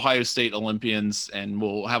the Ohio State Olympians, and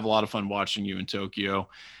we'll have a lot of fun watching you in Tokyo.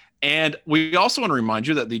 And we also want to remind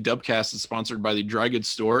you that the Dubcast is sponsored by the Dry Goods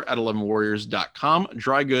Store at 11warriors.com,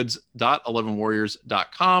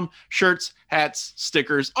 drygoods.11warriors.com, shirts, hats,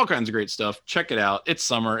 stickers, all kinds of great stuff. Check it out. It's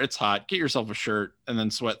summer. It's hot. Get yourself a shirt and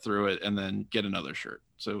then sweat through it and then get another shirt.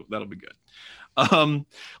 So that'll be good.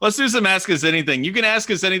 Let's do some Ask Us Anything. You can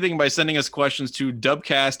ask us anything by sending us questions to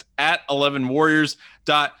dubcast at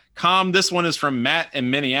 11warriors.com. This one is from Matt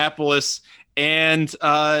in Minneapolis. And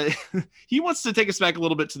he wants to take us back a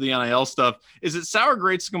little bit to the NIL stuff. Is it sour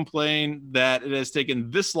grapes to complain that it has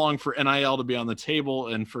taken this long for NIL to be on the table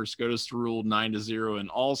and for SCOTUS to rule 9-0 in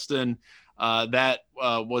Alston? That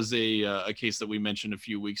was a case that we mentioned a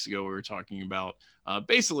few weeks ago. We were talking about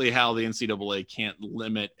basically how the NCAA can't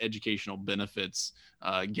limit educational benefits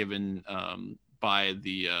given by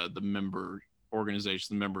the member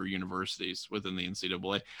organizations, member universities within the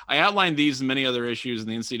NCAA. I outlined these and many other issues in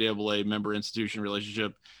the NCAA member institution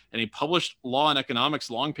relationship, and he published Law and Economics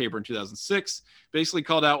long paper in 2006, basically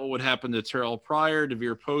called out what would happen to Terrell Pryor,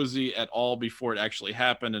 DeVere Posey et al. Before it actually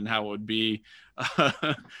happened, and how it would be,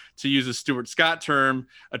 to use a Stuart Scott term,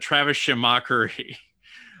 a Travis Schumachery.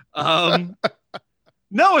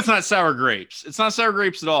 No, it's not sour grapes. It's not sour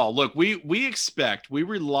grapes at all. Look, we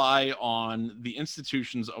rely on the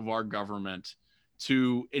institutions of our government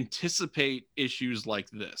to anticipate issues like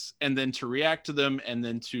this, and then to react to them, and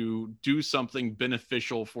then to do something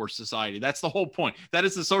beneficial for society. That's the whole point. That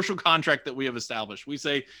is the social contract that we have established. We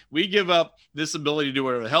say we give up this ability to do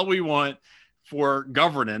whatever the hell we want for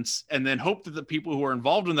governance, and then hope that the people who are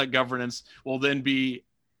involved in that governance will then be,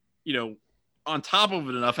 on top of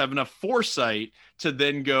it enough, have enough foresight to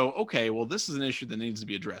then go, okay, well, this is an issue that needs to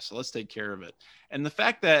be addressed, so let's take care of it. And the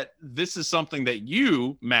fact that this is something that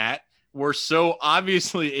you, Matt, were so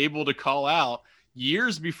obviously able to call out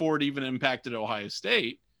years before it even impacted Ohio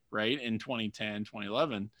State, right, in 2010,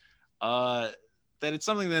 2011, that it's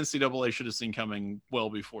something the NCAA should have seen coming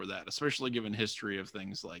well before that, especially given history of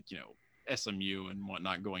things like, SMU and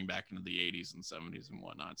whatnot going back into the 80s and 70s and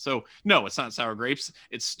whatnot. So no, it's not sour grapes.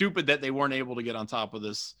 It's stupid that they weren't able to get on top of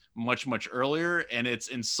this much, much earlier. And it's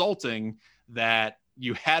insulting that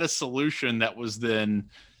you had a solution that was then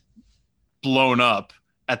blown up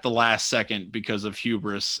at the last second because of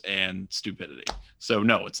hubris and stupidity. So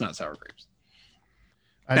no, it's not sour grapes.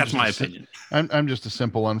 That's my opinion. I'm just a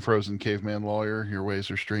simple, unfrozen caveman lawyer. Your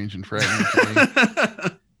ways are strange and frightening to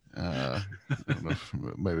me. I don't know if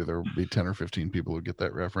maybe there will be 10 or 15 people who get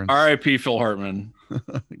that reference. R.I.P. Phil Hartman.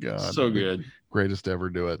 God, so good. Greatest to ever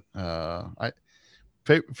do it.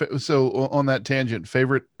 So on that tangent,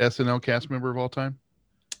 favorite SNL cast member of all time?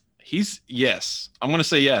 Yes. I'm going to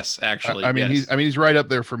say yes, actually. Yes. He's right up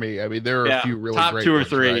there for me. I mean, there are a few really top great 2 or ones,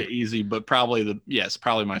 3 right? Easy, but probably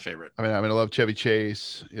my favorite. I love Chevy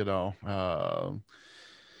Chase, there's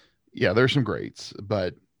some greats,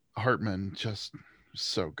 but Hartman just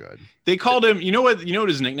so good. They called him, you know what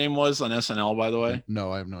his nickname was on SNL, by the way? No,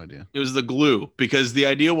 I have no idea. It was the Glue, because the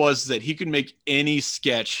idea was that he could make any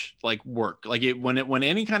sketch work. When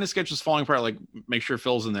any kind of sketch was falling apart, make sure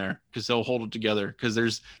Phil's in there, because he'll hold it together,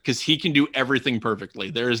 because he can do everything perfectly.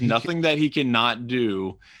 There is nothing that he cannot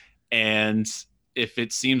do. And if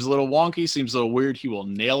it seems a little wonky, seems a little weird, he will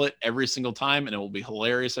nail it every single time, and it will be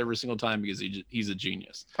hilarious every single time, because he's a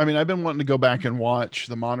genius. I've been wanting to go back and watch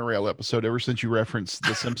the monorail episode ever since you referenced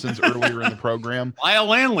The Simpsons earlier in the program. Lyle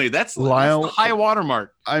Landley, that's the high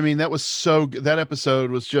watermark. That was so good. That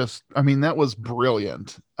episode was just, that was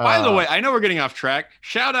brilliant. By the way, I know we're getting off track.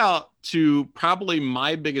 Shout out to probably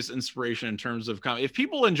my biggest inspiration in terms of comedy. If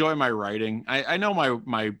people enjoy my writing, I know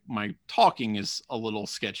my talking is a little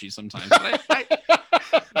sketchy sometimes, but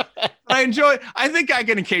I think I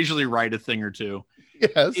can occasionally write a thing or two.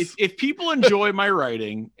 Yes. If people enjoy my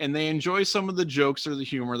writing and they enjoy some of the jokes or the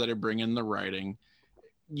humor that I bring in the writing,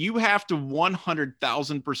 you have to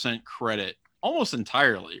 100,000% credit, almost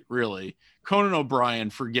entirely, really, Conan O'Brien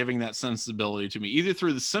for giving that sensibility to me, either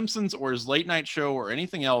through The Simpsons or his late night show or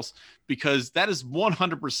anything else, because that is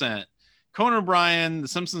 100% Conan O'Brien, The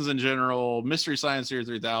Simpsons in general, Mystery Science Theater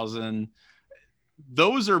 3000.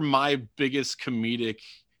 Those are my biggest comedic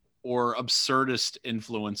or absurdist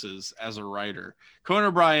influences as a writer. Conan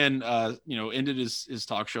O'Brien, ended his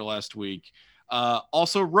talk show last week.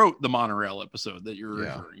 Also wrote the monorail episode that you're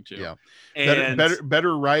referring to. Yeah. And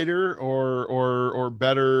better writer or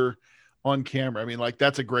better on camera.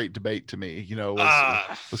 That's a great debate to me.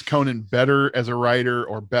 Was Conan better as a writer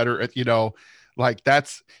or better at,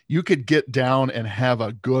 that's, you could get down and have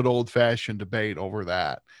a good old fashioned debate over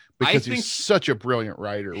that, because he's such a brilliant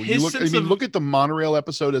writer. When you look at the monorail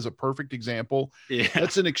episode as a perfect example. Yeah.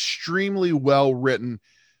 That's an extremely well written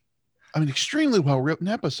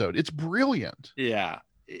episode. It's brilliant. Yeah.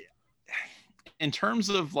 In terms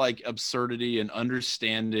of absurdity and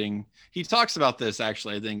understanding, he talks about this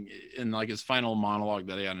actually, I think, in his final monologue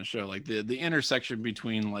that he had on the show, the intersection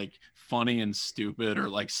between funny and stupid, or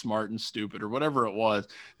smart and stupid, or whatever it was,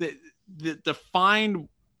 to find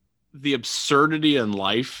the absurdity in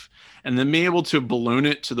life and then be able to balloon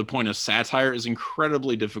it to the point of satire is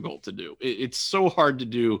incredibly difficult to do. It's so hard to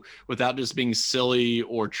do without just being silly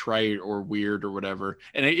or trite or weird or whatever.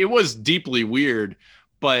 And it was deeply weird,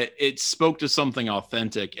 but it spoke to something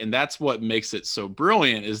authentic. And that's what makes it so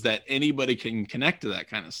brilliant, is that anybody can connect to that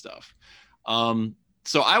kind of stuff.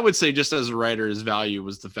 So I would say, just as a writer, his value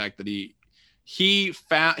was the fact that he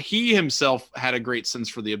himself had a great sense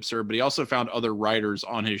for the absurd, but he also found other writers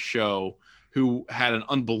on his show who had an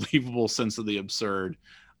unbelievable sense of the absurd.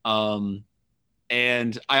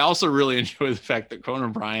 And I also really enjoy the fact that Conan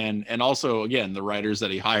O'Brien, and also again the writers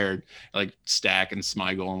that he hired, like Stack and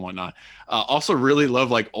Smigel and whatnot, also really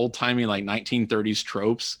love like old timey like 1930s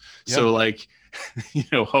tropes. Yeah. So like,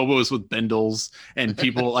 hobos with bindles and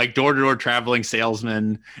people like door to door traveling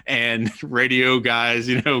salesmen and radio guys,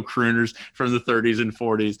 crooners from the 30s and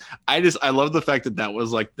 40s. I love the fact that that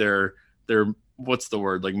was like their what's the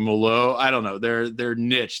word, like Molo, I don't know, their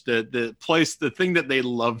niche, the place, the thing that they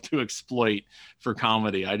love to exploit for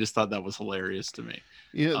comedy. I just thought that was hilarious to me.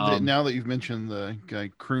 Yeah, now that you've mentioned the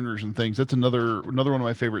crooners and things, that's another one of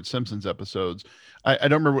my favorite Simpsons episodes. I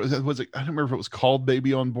don't remember I don't remember if it was called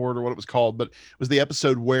Baby on Board or what it was called, but it was the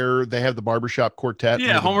episode where they have the barbershop quartet.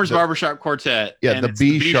 Yeah, Homer's barbershop quartet. Yeah, and the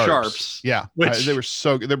B Sharps. Sharps. Yeah, they were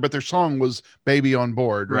so good, but their song was Baby on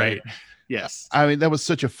Board, right? Yes. I mean, that was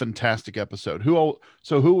such a fantastic episode. Who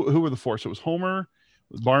were the four? So it was Homer,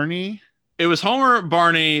 Barney. It was Homer,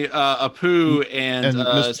 Barney, Apu,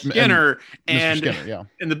 and Skinner. And Skinner, yeah.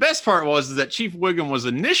 And the best part was that Chief Wiggum was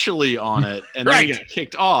initially on it, and then he got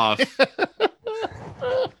kicked off.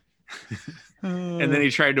 And then he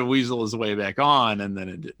tried to weasel his way back on, and then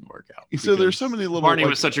it didn't work out. So there's so many little. Barney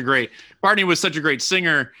was such a great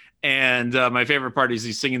singer, and my favorite part is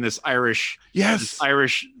he's singing this Irish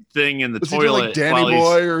thing in the toilet, like Danny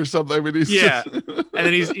Boy or something. I mean, and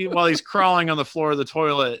then while he's crawling on the floor of the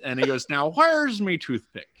toilet, and he goes, "Now where's me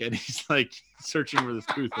toothpick?" And he's like searching for this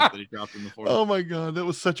toothpick that he dropped in the floor. Oh my god, that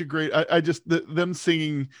was such a great. I just them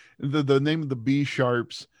singing the name of the B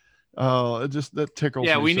Sharps. Oh, that tickles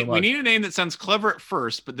me we so much. We need a name that sounds clever at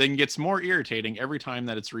first, but then gets more irritating every time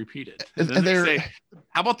that it's repeated. And they say,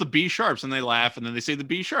 "How about the B Sharps?" And they laugh, and then they say the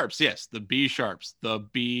B Sharps. Yes, the B Sharps. The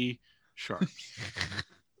B Sharps.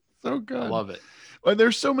 So good. I love it. And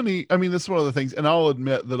there's so many. I mean, that's one of the things. And I'll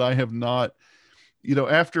admit that I have not,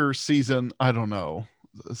 after season, I don't know,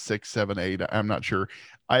 6, 7, 8, I'm not sure.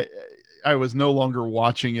 I was no longer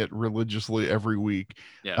watching it religiously every week.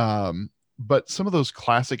 Yeah. But some of those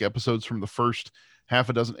classic episodes from the first half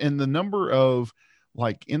a dozen, and the number of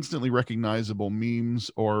like instantly recognizable memes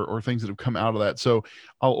or things that have come out of that. So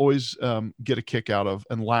I'll always get a kick out of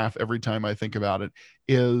and laugh every time I think about it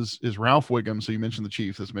is Ralph Wiggum. So you mentioned the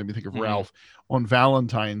Chief. This made me think of Ralph on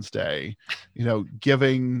Valentine's Day,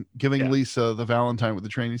 giving Lisa the Valentine with the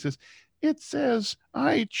train. He says, "It says,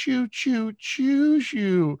 I choose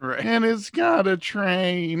you, right. And it's got a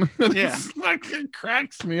train." Yeah. It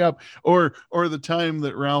cracks me up. Or the time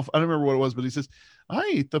that Ralph, I don't remember what it was, but he says, "I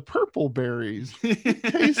eat the purple berries. It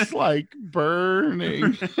tastes like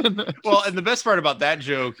burning." Well, and the best part about that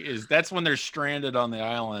joke is that's when they're stranded on the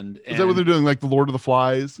island. Is that what they're doing? Like the Lord of the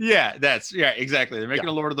Flies? Yeah, exactly. They're making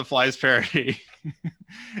a Lord of the Flies parody.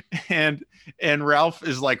 and Ralph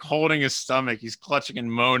is like holding his stomach. He's clutching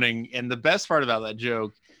and moaning. And the best part about that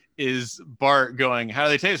joke is Bart going, "How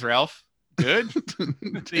do they taste, Ralph? Good?"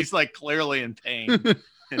 He's like clearly in pain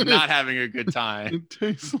and not having a good time. It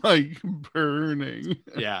tastes like burning.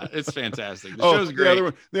 Yeah, it's fantastic. The show's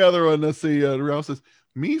great. The other one, let's see, Ralph says,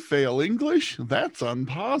 "Me fail English? That's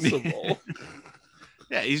impossible."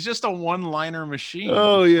 Yeah, he's just a one-liner machine.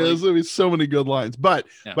 Oh, yeah, so many good lines. But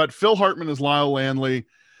Phil Hartman is Lyle Landley.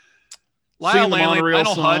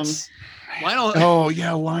 Lionel Hutz. Oh,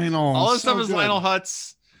 yeah, Lionel. All this stuff is Lionel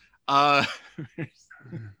Hutz.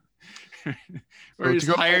 Where he's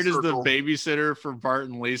hired as the babysitter for Bart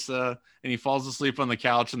and Lisa, and he falls asleep on the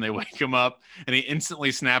couch, and they wake him up, and he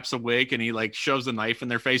instantly snaps awake, and he like shoves a knife in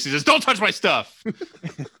their face. He says, "Don't touch my stuff."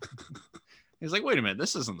 He's like, "Wait a minute,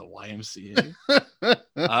 this isn't the YMCA."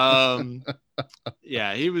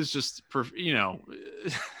 Yeah, he was just,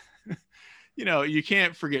 you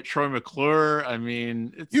can't forget Troy McClure. I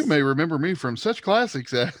mean, you may remember me from such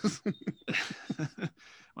classics as.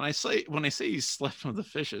 When I say he slept with the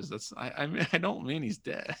fishes, that's I mean, I don't mean he's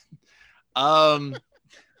dead.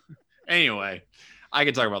 Anyway, I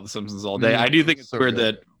could talk about The Simpsons all day. I do think it's weird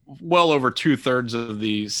that well over 2/3 of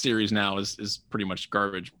the series now is pretty much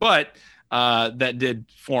garbage, but that did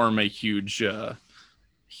form a huge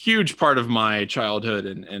part of my childhood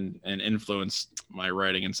and influenced my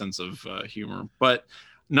writing and sense of humor. But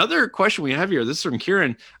another question we have here, this is from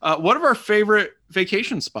Kieran. What are our favorite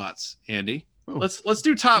vacation spots, Andy? Let's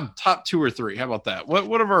do top 2 or 3. How about that?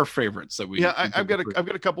 What are our favorites that we? Yeah, I've got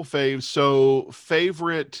a couple faves. So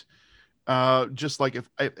favorite, just like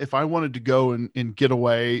if I wanted to go and get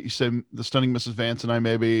away, you say the Stunning Mrs. Vance and I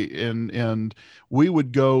maybe, and we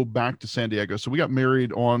would go back to San Diego. So we got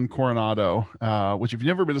married on Coronado, which if you've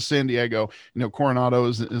never been to San Diego, Coronado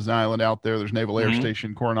is an island out there. There's Naval Air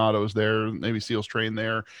Station. Coronado is there. Navy SEALs train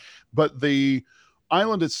there, but the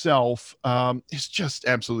island itself is just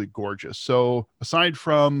absolutely gorgeous. So aside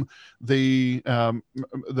from the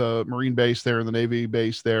Marine base there and the Navy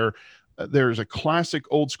base there, there's a classic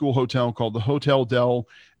old school hotel called the Hotel Del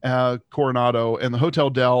Coronado. And the Hotel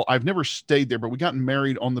Del, I've never stayed there, but we got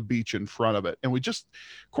married on the beach in front of it. And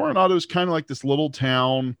Coronado is kind of like this little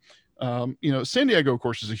town. San Diego, of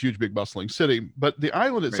course, is a huge, big, bustling city, but the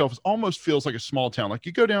island itself almost feels like a small town. Like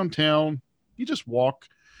you go downtown, you just walk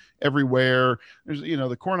everywhere. There's,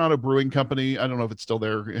 the Coronado Brewing Company. I don't know if it's still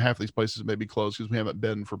there. Half of these places may be closed because we haven't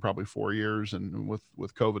been for probably 4 years and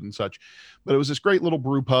with COVID and such, but it was this great little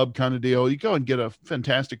brew pub kind of deal. You go and get a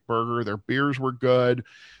fantastic burger. Their beers were good.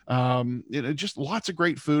 Just lots of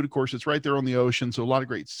great food. Of course, it's right there on the ocean. So a lot of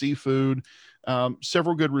great seafood,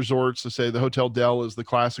 several good resorts. To say the Hotel Del is the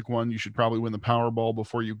classic one. You should probably win the Powerball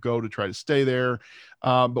before you go to try to stay there.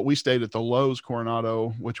 But we stayed at the Lowe's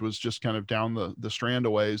Coronado, which was just kind of down the strand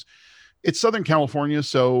a ways. It's Southern California,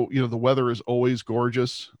 so the weather is always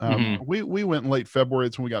gorgeous. We went in late February.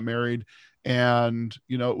 It's when we got married, and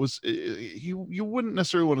it was you wouldn't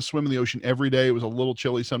necessarily want to swim in the ocean every day. It was a little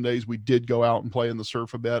chilly some days. We did go out and play in the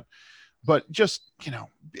surf a bit, but just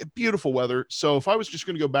beautiful weather. So if I was just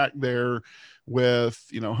going to go back there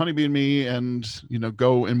with Honeybee and me and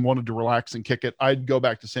go and wanted to relax and kick it, I'd go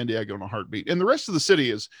back to San Diego in a heartbeat. And the rest of the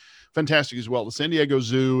city is fantastic as well. The San Diego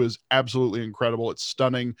Zoo is absolutely incredible. It's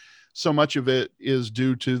stunning. So much of it is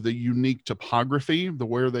due to the unique topography,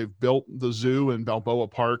 where they've built the zoo in Balboa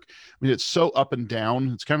Park. I mean, it's so up and down.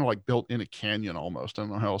 It's kind of like built in a canyon almost. I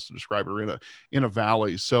don't know how else to describe it, in a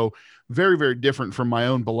valley. So very, very different from my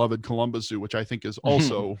own beloved Columbus Zoo, which I think is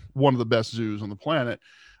also one of the best zoos on the planet.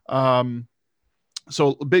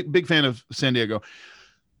 So big fan of San Diego.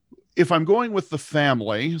 If I'm going with the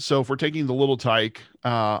family, so if we're taking the little tyke,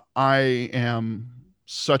 I am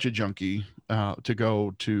such a junkie to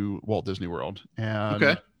go to Walt Disney World,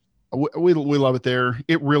 and we love it there.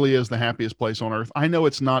 It really is the happiest place on earth. I know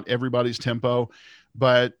it's not everybody's tempo,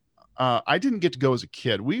 but I didn't get to go as a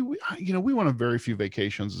kid. We went on very few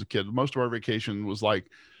vacations as a kid. Most of our vacation was like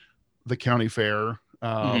the county fair,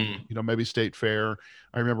 maybe state fair.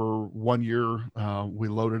 I remember one year we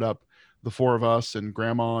loaded up the four of us and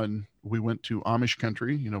grandma, and we went to Amish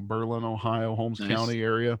country, Berlin, Ohio, Holmes County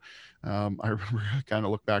area. I remember, I kind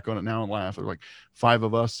of look back on it now and laugh. There were like 5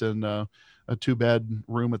 of us in a 2-bed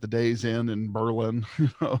room at the Days Inn in Berlin.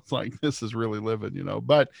 It's like, this is really living,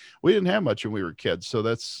 but we didn't have much when we were kids. So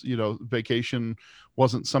that's, vacation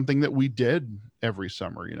wasn't something that we did every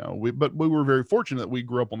summer, but we were very fortunate that we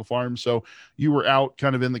grew up on the farm. So you were out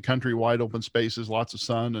kind of in the country, wide open spaces, lots of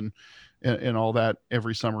sun and all that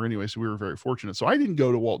every summer anyway. So we were very fortunate. So I didn't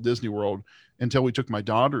go to Walt Disney World until we took my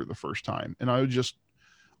daughter the first time. And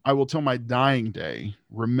I will till my dying day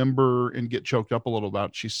remember and get choked up a little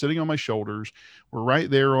about. She's sitting on my shoulders. We're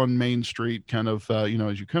right there on Main Street, kind of,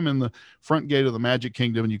 as you come in the front gate of the Magic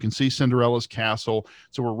Kingdom, and you can see Cinderella's castle.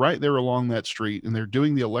 So we're right there along that street, and they're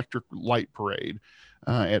doing the electric light parade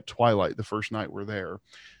at twilight the first night we're there.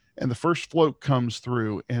 And the first float comes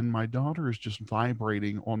through, and my daughter is just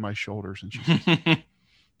vibrating on my shoulders, and she says,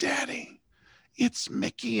 "Daddy, it's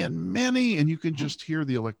Mickey and Minnie." And you can just hear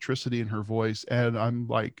the electricity in her voice. And I'm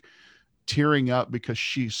like tearing up because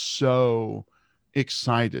she's so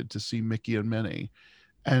excited to see Mickey and Minnie.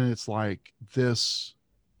 And it's like, this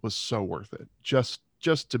was so worth it. Just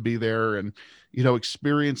to be there and,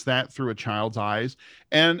 experience that through a child's eyes.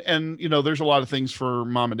 And, there's a lot of things for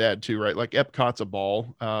mom and dad too, right? Like Epcot's a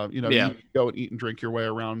ball, you go and eat and drink your way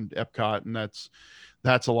around Epcot. And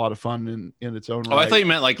that's a lot of fun in its own right. Oh, I thought you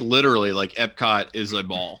meant like literally, like Epcot is a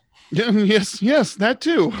ball. Yes, that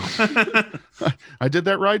too. I did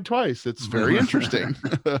that ride twice. It's very interesting.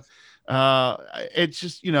 It's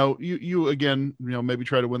just, you again, maybe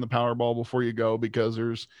try to win the Powerball before you go, because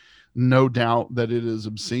there's no doubt that it is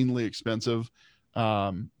obscenely expensive.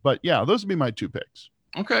 But yeah, those would be my 2 picks.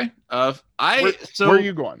 Okay. Where are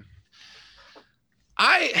you going?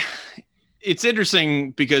 It's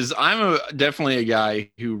interesting because I'm definitely a guy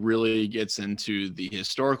who really gets into the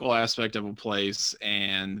historical aspect of a place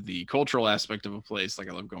and the cultural aspect of a place. Like,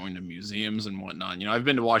 I love going to museums and whatnot. I've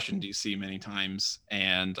been to Washington, D.C. many times,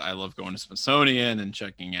 and I love going to Smithsonian and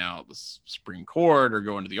checking out the Supreme Court or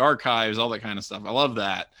going to the archives, all that kind of stuff. I love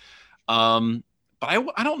that. But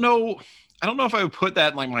I don't know. I don't know if I would put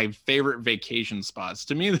that in like my favorite vacation spots.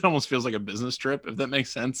 To me, that almost feels like a business trip, if that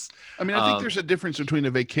makes sense. I mean, I think there's a difference between a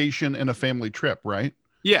vacation and a family trip, right?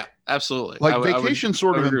 Yeah, absolutely. Like I would vacation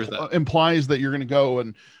sort of agree with that. implies that you're going to go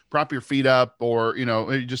and prop your feet up, or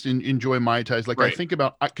just enjoy Mai Tais. Like I Right. think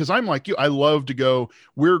about, because I'm like you, I love to go.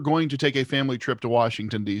 We're going to take a family trip to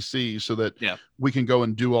Washington D.C. so that Yeah. we can go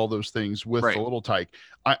and do all those things with the Right. little tyke.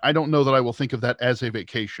 I don't know that I will think of that as a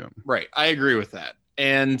vacation. Right. I agree with that.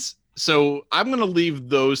 And so I'm going to leave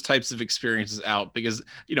those types of experiences out because,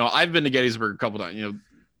 I've been to Gettysburg a couple times,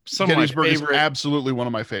 some of my Gettysburg is favorite. absolutely one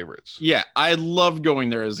of my favorites. Yeah, I loved going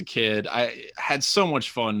there as a kid. I had so much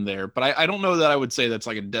fun there, but I don't know that I would say that's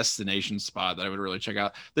like a destination spot that I would really check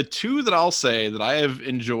out. The two that I'll say that I have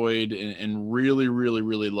enjoyed and really, really,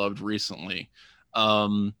 really loved recently.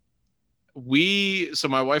 Um, so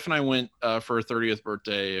my wife and I went for her 30th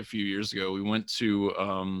birthday a few years ago. We went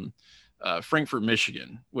to Frankfort,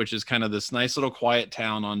 Michigan, which is kind of this nice little quiet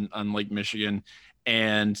town on Lake Michigan.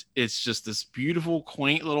 And it's just this beautiful,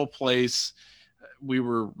 quaint little place. We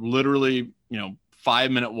were literally,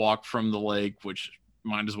 5-minute walk from the lake, which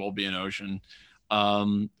might as well be an ocean.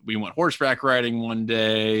 We went horseback riding one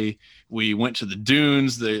day. We went to the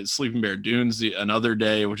dunes, the Sleeping Bear Dunes, another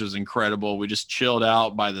day, which was incredible. We just chilled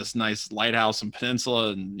out by this nice lighthouse and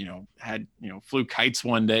peninsula, and flew kites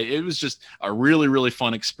one day. It was just a really, really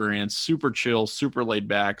fun experience. Super chill, super laid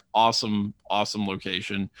back, awesome, awesome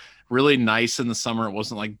location. Really nice in the summer. It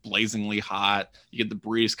wasn't like blazingly hot. You get the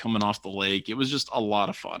breeze coming off the lake. It was just a lot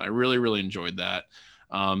of fun. I really, really enjoyed that.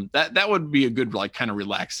 That would be a good like kind of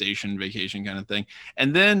relaxation vacation kind of thing.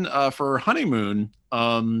 And then for honeymoon,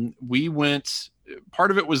 we went. Part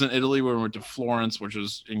of it was in Italy where we went to Florence, which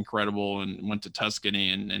was incredible, and went to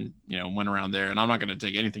Tuscany and went around there. And I'm not going to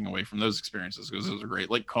take anything away from those experiences because those are great.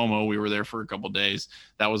 Lake Como, we were there for a couple of days.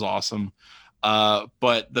 That was awesome.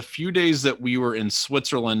 But the few days that we were in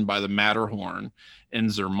Switzerland by the Matterhorn in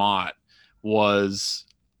Zermatt was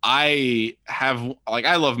I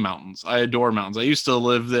love mountains. I adore mountains. I used to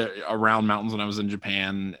live there around mountains when I was in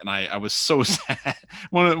Japan, and I was so sad.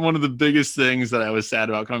 One of the biggest things that I was sad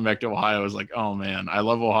about coming back to Ohio was like, oh man, I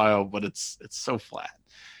love Ohio, but it's so flat.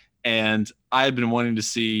 And I had been wanting to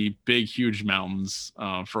see big, huge mountains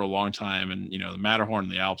for a long time, and the Matterhorn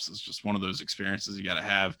and the Alps is just one of those experiences you got to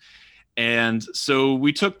have. And so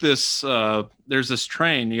we took this. There's this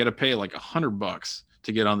train. You got to pay like $100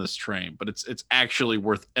 to get on this train, but it's actually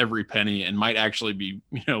worth every penny and might actually be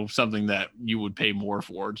something that you would pay more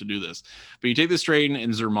for to do this. But you take this train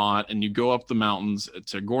in Zermatt and you go up the mountains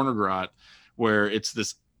to Gornergrat, where it's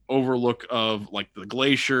this overlook of like the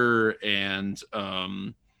glacier and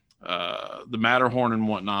the Matterhorn and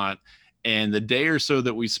whatnot. And the day or so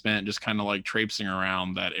that we spent just kind of like traipsing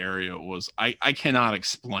around that area was I cannot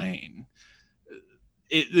explain.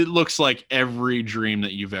 It looks like every dream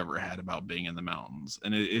that you've ever had about being in the mountains.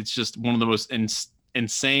 And it's just one of the most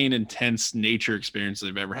insane, intense nature experiences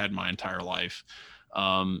I've ever had in my entire life.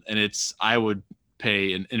 And I would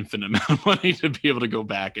pay an infinite amount of money to be able to go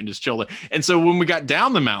back and just chill there. And so when we got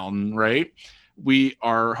down the mountain, right,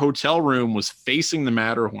 our hotel room was facing the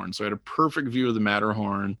Matterhorn. So I had a perfect view of the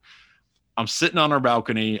Matterhorn. I'm sitting on our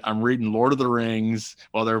balcony. I'm reading Lord of the Rings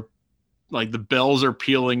while they're like the bells are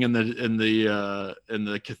pealing in the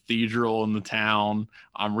cathedral in the town.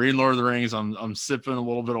 I'm reading Lord of the Rings. I'm sipping a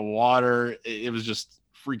little bit of water. It was just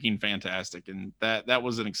freaking fantastic, and that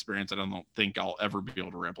was an experience I don't think I'll ever be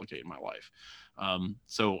able to replicate in my life.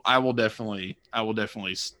 So I will definitely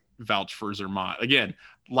vouch for Zermatt again.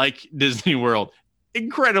 Like Disney World,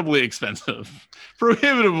 incredibly expensive,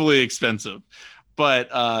 prohibitively expensive,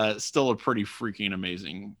 but still a pretty freaking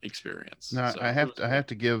amazing experience. Now, So I have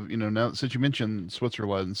to give, now since you mentioned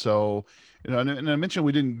Switzerland, so, and I mentioned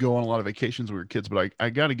we didn't go on a lot of vacations when we were kids, but I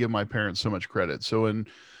got to give my parents so much credit. So in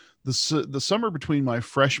the summer between my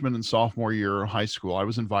freshman and sophomore year of high school, I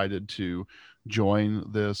was invited to join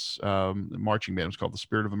this marching band. It was called the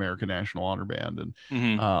Spirit of America National Honor Band,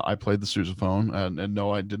 and I played the sousaphone. And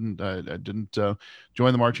no, I didn't. I didn't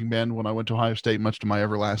join the marching band when I went to Ohio State, much to my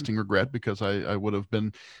everlasting regret, because I would have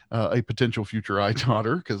been a potential future eye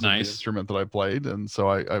daughter because of the instrument that I played, and so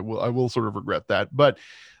I will sort of regret that. But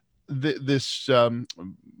this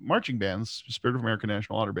marching band, Spirit of America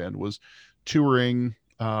National Honor Band, was touring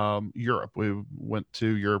Europe. We went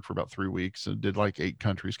to Europe for about 3 weeks and did like 8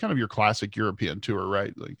 countries, kind of your classic European tour,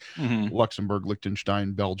 right? Like Luxembourg,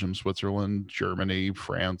 Liechtenstein, Belgium, Switzerland, Germany,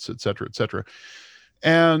 France, et cetera, et cetera.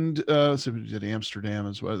 And so we did Amsterdam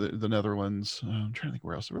as well, the Netherlands. I'm trying to think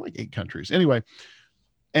where else. There were like 8 countries. Anyway,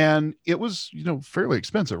 and it was, fairly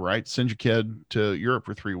expensive, right? Send your kid to Europe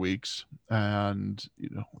for 3 weeks. And,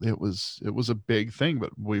 it was a big thing,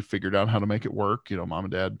 but we figured out how to make it work. Mom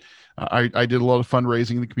and dad, I did a lot of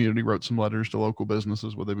fundraising in the community, wrote some letters to local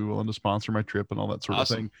businesses. Would they be willing to sponsor my trip and all that sort of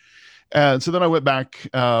thing? And so then I went back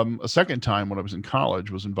a second time when I was in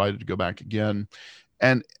college, was invited to go back again.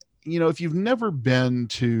 And, if you've never been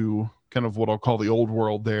to kind of what I'll call the old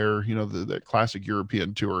world there, the classic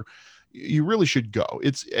European tour, you really should go.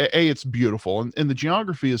 It's beautiful. And the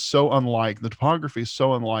geography is so unlike, the topography is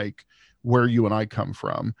so unlike where you and I come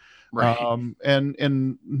from. Right.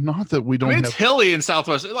 And not that we I don't mean, it's have hilly in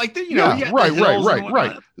Southwest, like you yeah, get right, the hills and right,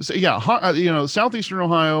 right. whatnot. So, yeah, southeastern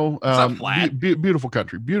Ohio, It's not flat. beautiful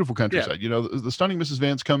country, beautiful Yeah, countryside. The stunning Mrs.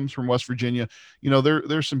 Vance comes from West Virginia.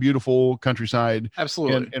 There's some beautiful countryside in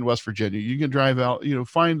absolutely. West Virginia. You can drive out,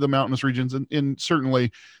 find the mountainous regions, and certainly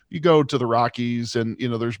you go to the Rockies, and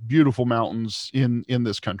there's beautiful mountains in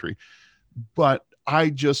this country. But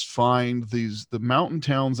I just find the mountain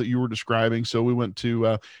towns that you were describing. So we went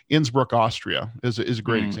to Innsbruck, Austria, is a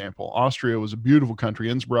great example. Austria was a beautiful country.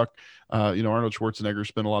 Innsbruck, Arnold Schwarzenegger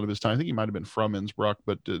spent a lot of his time. I think he might have been from Innsbruck,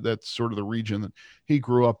 but that's sort of the region that he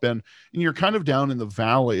grew up in. And you're kind of down in the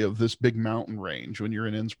valley of this big mountain range when you're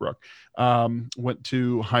in Innsbruck. Went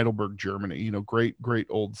to Heidelberg, Germany. Great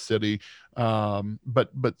old city.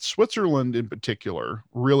 But Switzerland in particular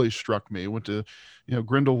really struck me. Went to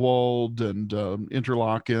Grindelwald and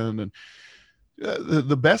Interlaken, and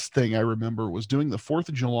the best thing I remember was doing the 4th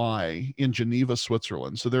of July in Geneva,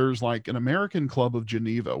 Switzerland. So there's like an American club of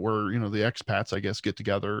Geneva where the expats, I guess, get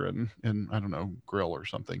together and I don't know, grill or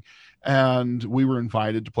something. And we were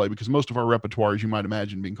invited to play because most of our repertoire, as you might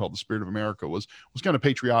imagine, being called the Spirit of America, was kind of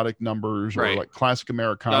patriotic numbers or like classic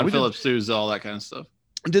Americana. Don Phillips Sousa, all that kind of stuff.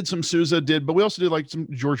 Did some Sousa, but we also did like some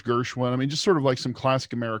George Gershwin. I mean, just sort of like some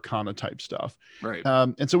classic Americana type stuff. Right.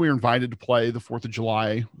 And so we were invited to play the 4th of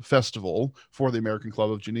July festival for the American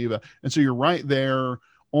Club of Geneva. And so you're right there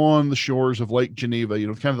on the shores of Lake Geneva,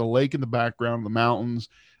 kind of the lake in the background, the mountains.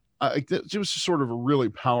 It was just sort of a really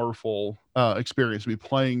powerful experience to be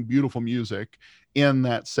playing beautiful music in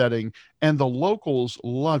that setting, and the locals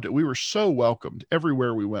loved it. We were so welcomed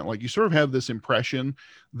everywhere we went. Like, you sort of have this impression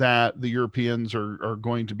that the Europeans are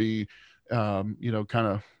going to be kind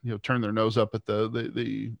of turn their nose up at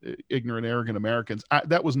the ignorant, arrogant Americans.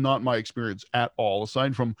 That was not my experience at all,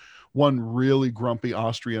 aside from one really grumpy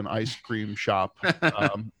Austrian ice cream shop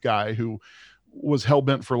guy who was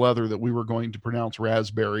hell-bent for leather that we were going to pronounce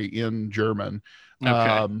raspberry in German.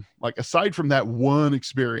 Okay. Like, aside from that one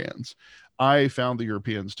experience, I found the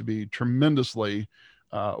Europeans to be tremendously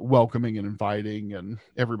welcoming and inviting, and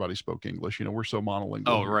everybody spoke English. We're so monolingual.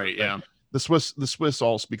 Oh, right. Yeah. The Swiss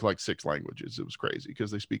all speak like 6 languages. It was crazy because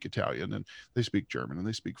they speak Italian, and they speak German, and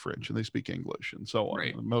they speak French, and they speak English, and so on.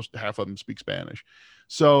 Right. Half of them speak Spanish.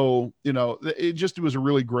 So, it was a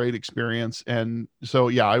really great experience. And so,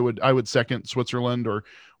 yeah, I would second Switzerland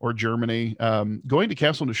or Germany. Going to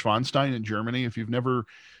Castle Neuschwanstein in Germany, if you've never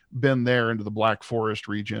been there, into the Black Forest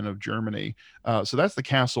region of Germany. So that's the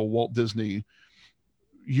castle Walt Disney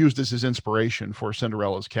used as his inspiration for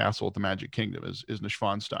Cinderella's castle at the Magic Kingdom is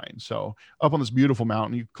Neuschwanstein. So up on this beautiful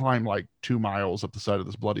mountain, you climb like 2 miles up the side of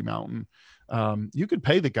this bloody mountain. You could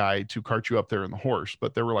pay the guy to cart you up there in the horse,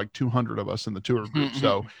 but there were like 200 of us in the tour group.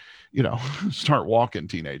 So, start walking,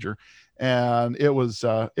 teenager. And it was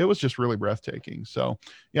just really breathtaking. So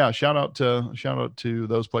yeah, shout out to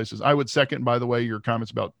those places. I would second, by the way, your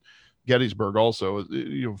comments about Gettysburg also,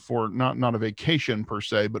 for not a vacation per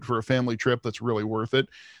se, but for a family trip that's really worth it.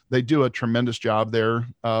 They do a tremendous job there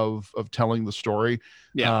of telling the story.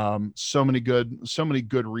 Yeah. So many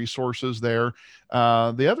good resources there.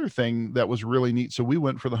 The other thing that was really neat, so we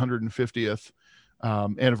went for the 150th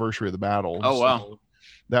anniversary of the battle. Oh, wow. So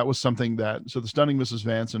that was something so the stunning Mrs.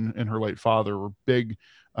 Vance and her late father were big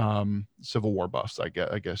Civil War buffs, I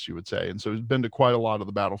guess you would say. And so he's been to quite a lot of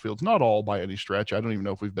the battlefields, not all by any stretch. I don't even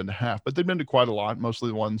know if we've been to half, but they've been to quite a lot, mostly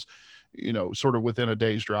the ones, sort of within a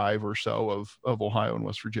day's drive or so of Ohio and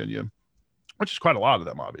West Virginia, which is quite a lot of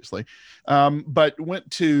them, obviously. But went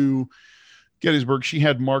to Gettysburg. She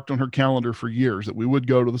had marked on her calendar for years that we would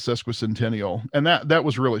go to the sesquicentennial. And that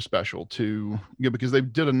was really special too, because they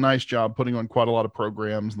did a nice job putting on quite a lot of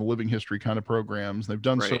programs and the living history kind of programs. They've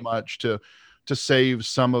done so much to save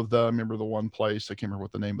some of I remember the one place, I can't remember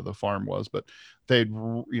what the name of the farm was, but they'd,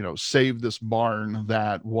 saved this barn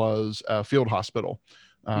that was a field hospital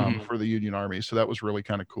for the Union Army. So that was really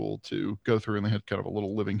kind of cool to go through, and they had kind of a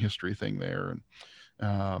little living history thing there.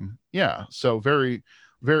 And so very,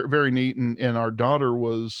 very, very neat. And our daughter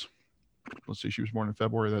was, let's see, she was born in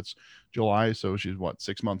February. That's July. So she's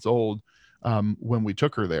 6 months old when we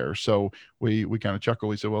took her there. So we kind of chuckle.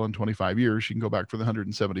 We said, well, in 25 years, she can go back for the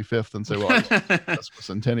 175th and say, well, that's a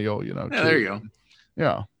centennial, Yeah, there you go.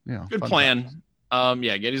 Yeah. Good plan.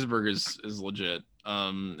 Gettysburg is legit.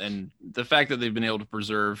 And the fact that they've been able to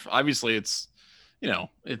preserve, obviously it's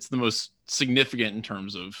it's the most significant in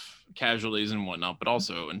terms of casualties and whatnot, but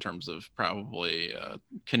also in terms of probably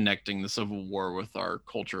connecting the Civil War with our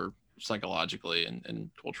culture psychologically and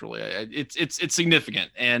culturally. It's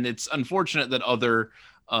significant, and it's unfortunate that other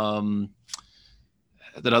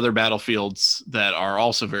battlefields that are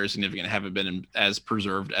also very significant haven't been as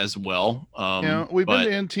preserved as well. We've been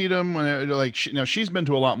to Antietam when she's been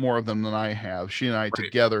to a lot more of them than I have. She and I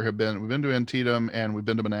together we've been to Antietam and we've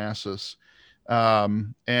been to Manassas.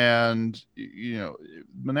 Manassas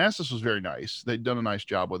was very nice. They'd done a nice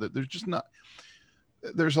job with it.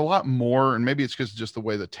 There's a lot more, and maybe it's because just the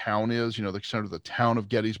way the town is, the center of the town of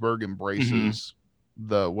Gettysburg embraces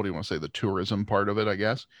what do you want to say, the tourism part of it, I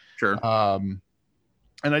guess. Sure.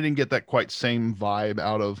 And I didn't get that quite same vibe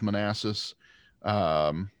out of Manassas.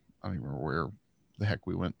 I don't even remember where the heck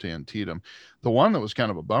we went to Antietam. The one that was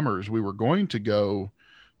kind of a bummer is we were going to go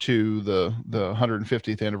to the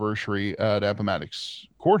 150th anniversary at Appomattox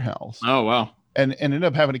Courthouse. Oh, wow. And ended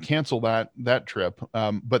up having to cancel that trip.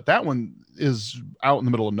 But that one is out in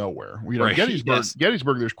the middle of nowhere. Right.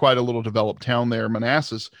 Gettysburg, there's quite a little developed town there.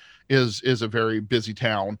 Manassas is a very busy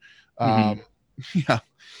town. Yeah.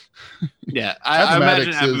 Yeah, I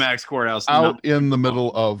imagine Appomattox Courthouse out in the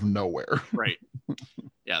middle of nowhere. Right.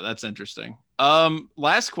 Yeah, that's interesting.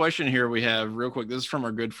 Last question here we have real quick. This is from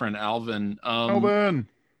our good friend Alvin. Alvin,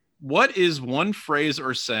 what is one phrase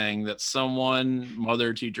or saying that someone,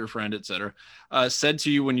 mother, teacher, friend, etc., said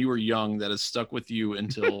to you when you were young that has stuck with you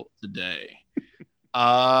until today?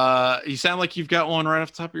 You sound like you've got one right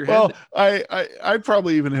off the top of your head. Well, I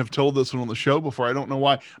probably even have told this one on the show before. I don't know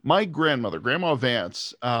why. My grandmother, Grandma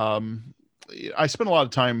Vance, I spent a lot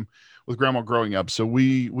of time with Grandma growing up. So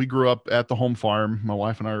we grew up at the home farm. My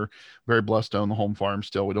wife and I are very blessed to own the home farm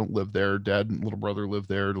still. We don't live there. Dad and little brother live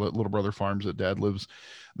there. Little brother farms it. Dad lives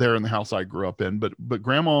there in the house I grew up in. But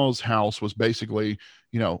Grandma's house was basically,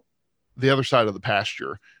 the other side of the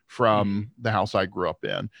pasture from the house I grew up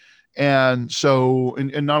in. And so,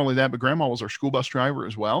 and not only that, but Grandma was our school bus driver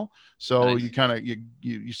as well. So nice.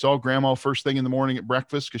 you saw Grandma first thing in the morning at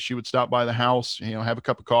breakfast, because she would stop by the house, have a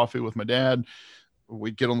cup of coffee with my dad.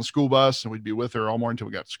 We'd get on the school bus and we'd be with her all morning until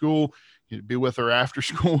we got to school. You'd be with her after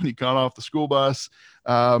school when you got off the school bus.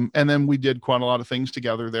 And then we did quite a lot of things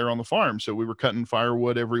together there on the farm. So we were cutting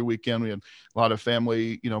firewood every weekend. We had a lot of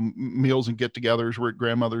family, meals and get-togethers. We're at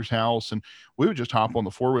grandmother's house, and we would just hop on the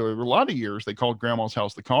four-wheeler. A lot of years they called Grandma's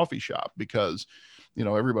house the coffee shop, because,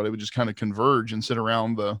 everybody would just kind of converge and sit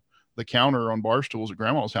around the counter on bar stools at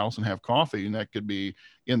Grandma's house and have coffee. And that could be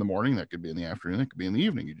in the morning, that could be in the afternoon, it could be in the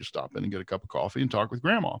evening. You just stop in and get a cup of coffee and talk with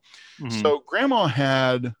Grandma. Mm-hmm. So Grandma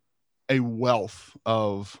had a wealth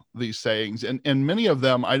of these sayings, and many of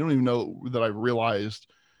them I don't even know that I've realized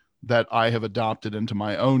that I have adopted into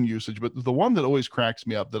my own usage. But the one that always cracks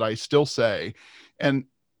me up that I still say, and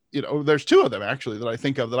there's two of them actually that I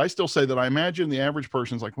think of that I still say, that I imagine the average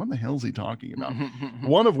person's like, what the hell is he talking about?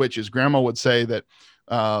 One of which is Grandma would say that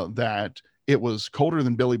it was colder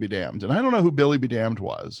than Billy Be Damned. And I don't know who Billy Be Damned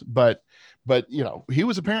was, but he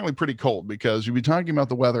was apparently pretty cold, because you'd be talking about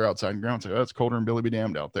the weather outside and Grandma would say, oh, it's colder than Billy Be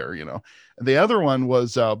Damned out there, And the other one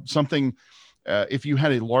was something, if you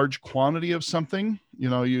had a large quantity of something,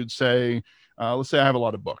 you'd say, let's say I have a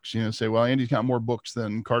lot of books, say, well, Andy's got more books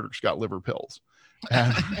than Carter's got liver pills.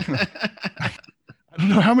 And, I don't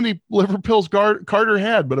know how many liver pills Carter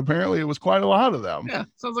had, but apparently it was quite a lot of them. Yeah,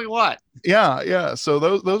 sounds like a lot. Yeah. So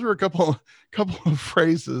those were a couple of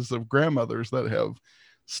phrases of grandmothers that have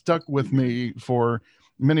stuck with me for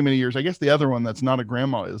many, many years. I guess the other one that's not a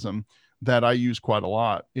grandmaism that I use quite a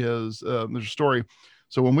lot is there's a story.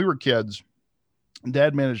 So when we were kids,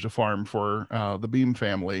 Dad managed a farm for the Beam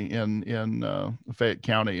family in Fayette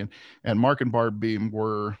County, and Mark and Barb Beam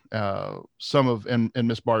were and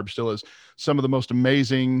Miss Barb still is some of the most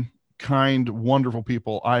amazing, kind, wonderful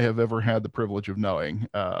people I have ever had the privilege of knowing.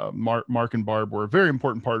 Mark and Barb were a very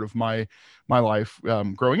important part of my life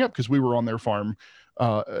growing up, because we were on their farm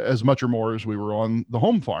as much or more as we were on the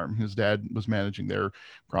home farm. His dad was managing their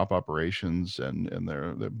crop operations and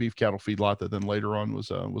their beef cattle feedlot that then later on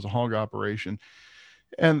was a hog operation.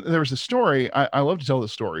 And there was a story, I love to tell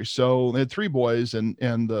this story. So they had three boys, and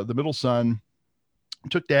the middle son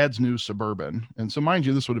took Dad's new Suburban. And so mind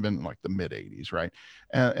you, this would have been like the mid 80s, right?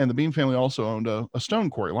 And the Beam family also owned a stone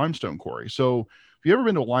quarry, limestone quarry. So if you've ever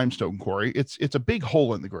been to a limestone quarry, it's a big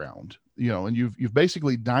hole in the ground, and you've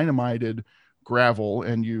basically dynamited gravel,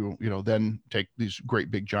 and you then take these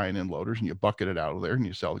great big giant end loaders and you bucket it out of there and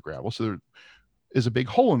you sell the gravel. So there is a big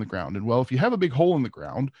hole in the ground. And well, if you have a big hole in the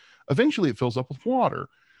ground, eventually it fills up with water.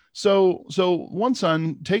 So one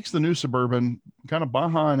son takes the new Suburban, kind of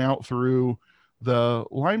bahing out through the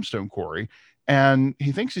limestone quarry, and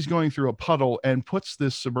he thinks he's going through a puddle and puts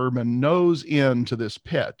this Suburban nose into this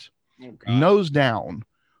pit, nose down,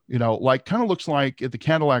 like kind of looks like at the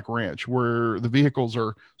Cadillac Ranch where the vehicles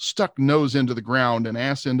are stuck nose into the ground and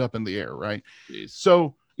ass end up in the air, right? Jeez.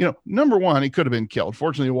 So, number one, he could have been killed.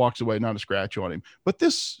 Fortunately, he walks away, not a scratch on him. But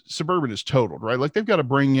this Suburban is totaled, right? Like they've got to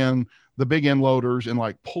bring in the big end loaders and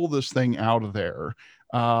like pull this thing out of there.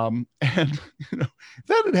 And if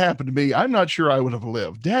that had happened to me, I'm not sure I would have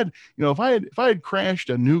lived. Dad, if I had crashed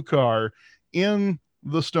a new car in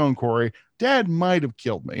the stone quarry, Dad might have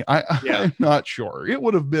killed me. I'm not sure. It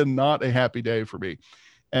would have been not a happy day for me.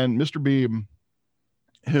 And Mr. Beam,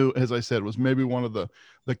 who, as I said, was maybe one of the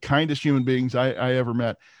kindest human beings I ever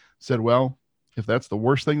met, said, well, if that's the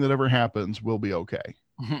worst thing that ever happens, we'll be okay.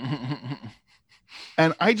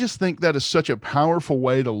 And I just think that is such a powerful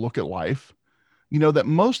way to look at life. That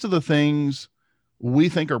most of the things we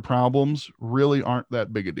think are problems really aren't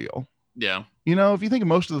that big a deal. Yeah. If you think of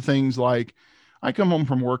most of the things, like I come home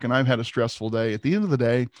from work and I've had a stressful day, at the end of the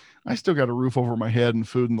day, I still got a roof over my head and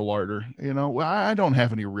food in the larder. I don't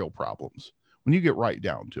have any real problems when you get right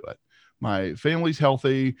down to it. My family's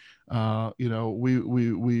healthy. We've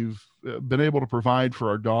been able to provide for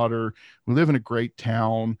our daughter. We live in a great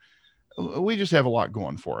town. We just have a lot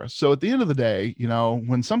going for us. So at the end of the day,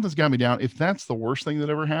 when something's got me down, if that's the worst thing that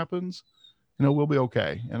ever happens, we'll be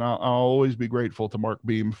okay. And I'll always be grateful to Mark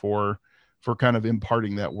Beam for kind of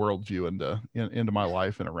imparting that worldview into my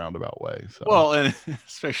life in a roundabout way. So. Well, and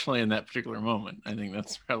especially in that particular moment, I think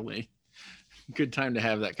that's probably a good time to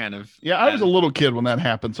have that kind of. Yeah, I was a little kid when that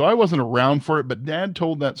happened, so I wasn't around for it, but Dad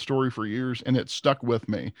told that story for years and it stuck with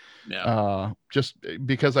me. Yeah. Just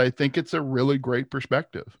because I think it's a really great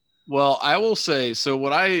perspective. Well, I will say, so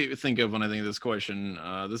what I think of when I think of this question,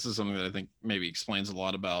 this is something that I think maybe explains a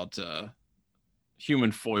lot about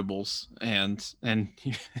human foibles and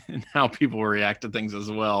how people react to things as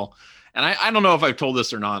well. And I don't know if I've told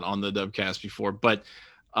this or not on the Dubcast before, but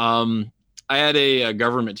I had a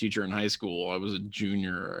government teacher in high school. I was a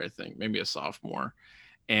junior, I think, maybe a sophomore,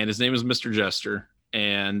 and his name was Mr. Jester,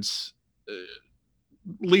 and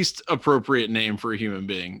least appropriate name for a human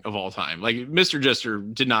being of all time. Like Mr. Jester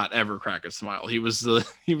did not ever crack a smile. He was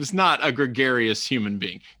not a gregarious human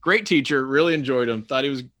being. Great teacher, really enjoyed him, thought he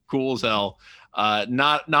was cool as hell.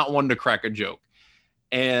 Not one to crack a joke.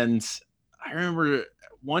 And I remember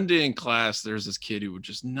one day in class, there's this kid who would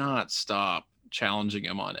just not stop challenging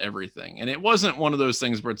him on everything. And it wasn't one of those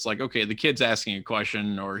things where it's like, okay, the kid's asking a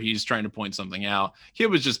question or he's trying to point something out. Kid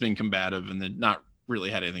was just being combative and then not really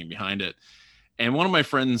had anything behind it. And one of my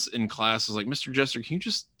friends in class was like, Mr. Jester, can you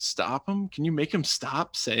just stop him? Can you make him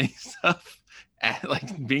stop saying stuff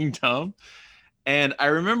like being dumb? And I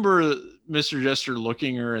remember Mr. Jester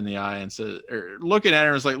looking her in the eye and said, or looking at her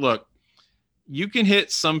and was like, look, you can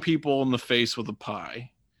hit some people in the face with a pie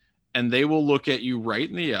and they will look at you right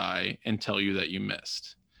in the eye and tell you that you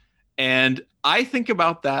missed. And I think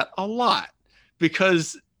about that a lot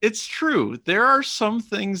because it's true. There are some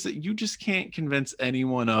things that you just can't convince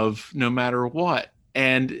anyone of no matter what.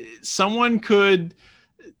 And someone could,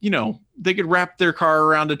 they could wrap their car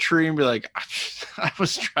around a tree and be like, I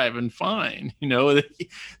was driving fine.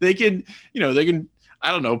 They can,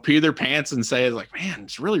 I don't know, pee their pants and say like, man,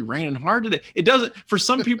 it's really raining hard today. It doesn't, for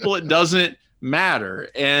some people, it doesn't matter.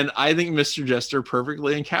 And I think Mr. Jester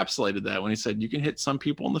perfectly encapsulated that when he said, you can hit some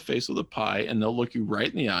people in the face with a pie and they'll look you right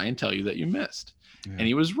in the eye and tell you that you missed. Yeah. And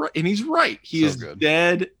he was right. And he's right. He is good.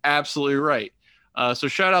 Dead. Absolutely right. So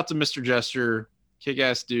shout out to Mr. Jester,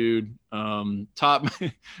 kick-ass dude. Top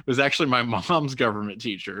was actually my mom's government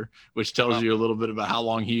teacher, which tells you a little bit about how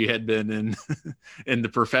long he had been in the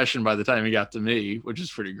profession by the time he got to me, which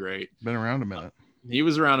is pretty great. Been around a minute. He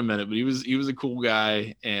was around a minute, but he was a cool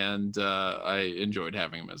guy, and I enjoyed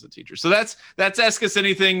having him as a teacher. So that's Ask Us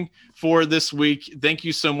Anything for this week. Thank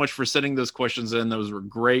you so much for sending those questions in. Those were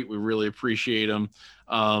great. We really appreciate them,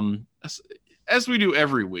 as we do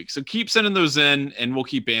every week. So keep sending those in, and we'll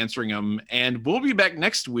keep answering them. And we'll be back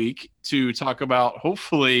next week to talk about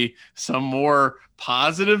hopefully some more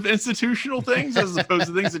positive institutional things as opposed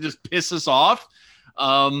to things that just piss us off.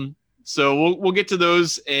 So we'll get to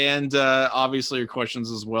those and obviously your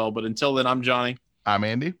questions as well. But until then, I'm Johnny. I'm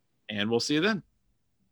Andy. And we'll see you then.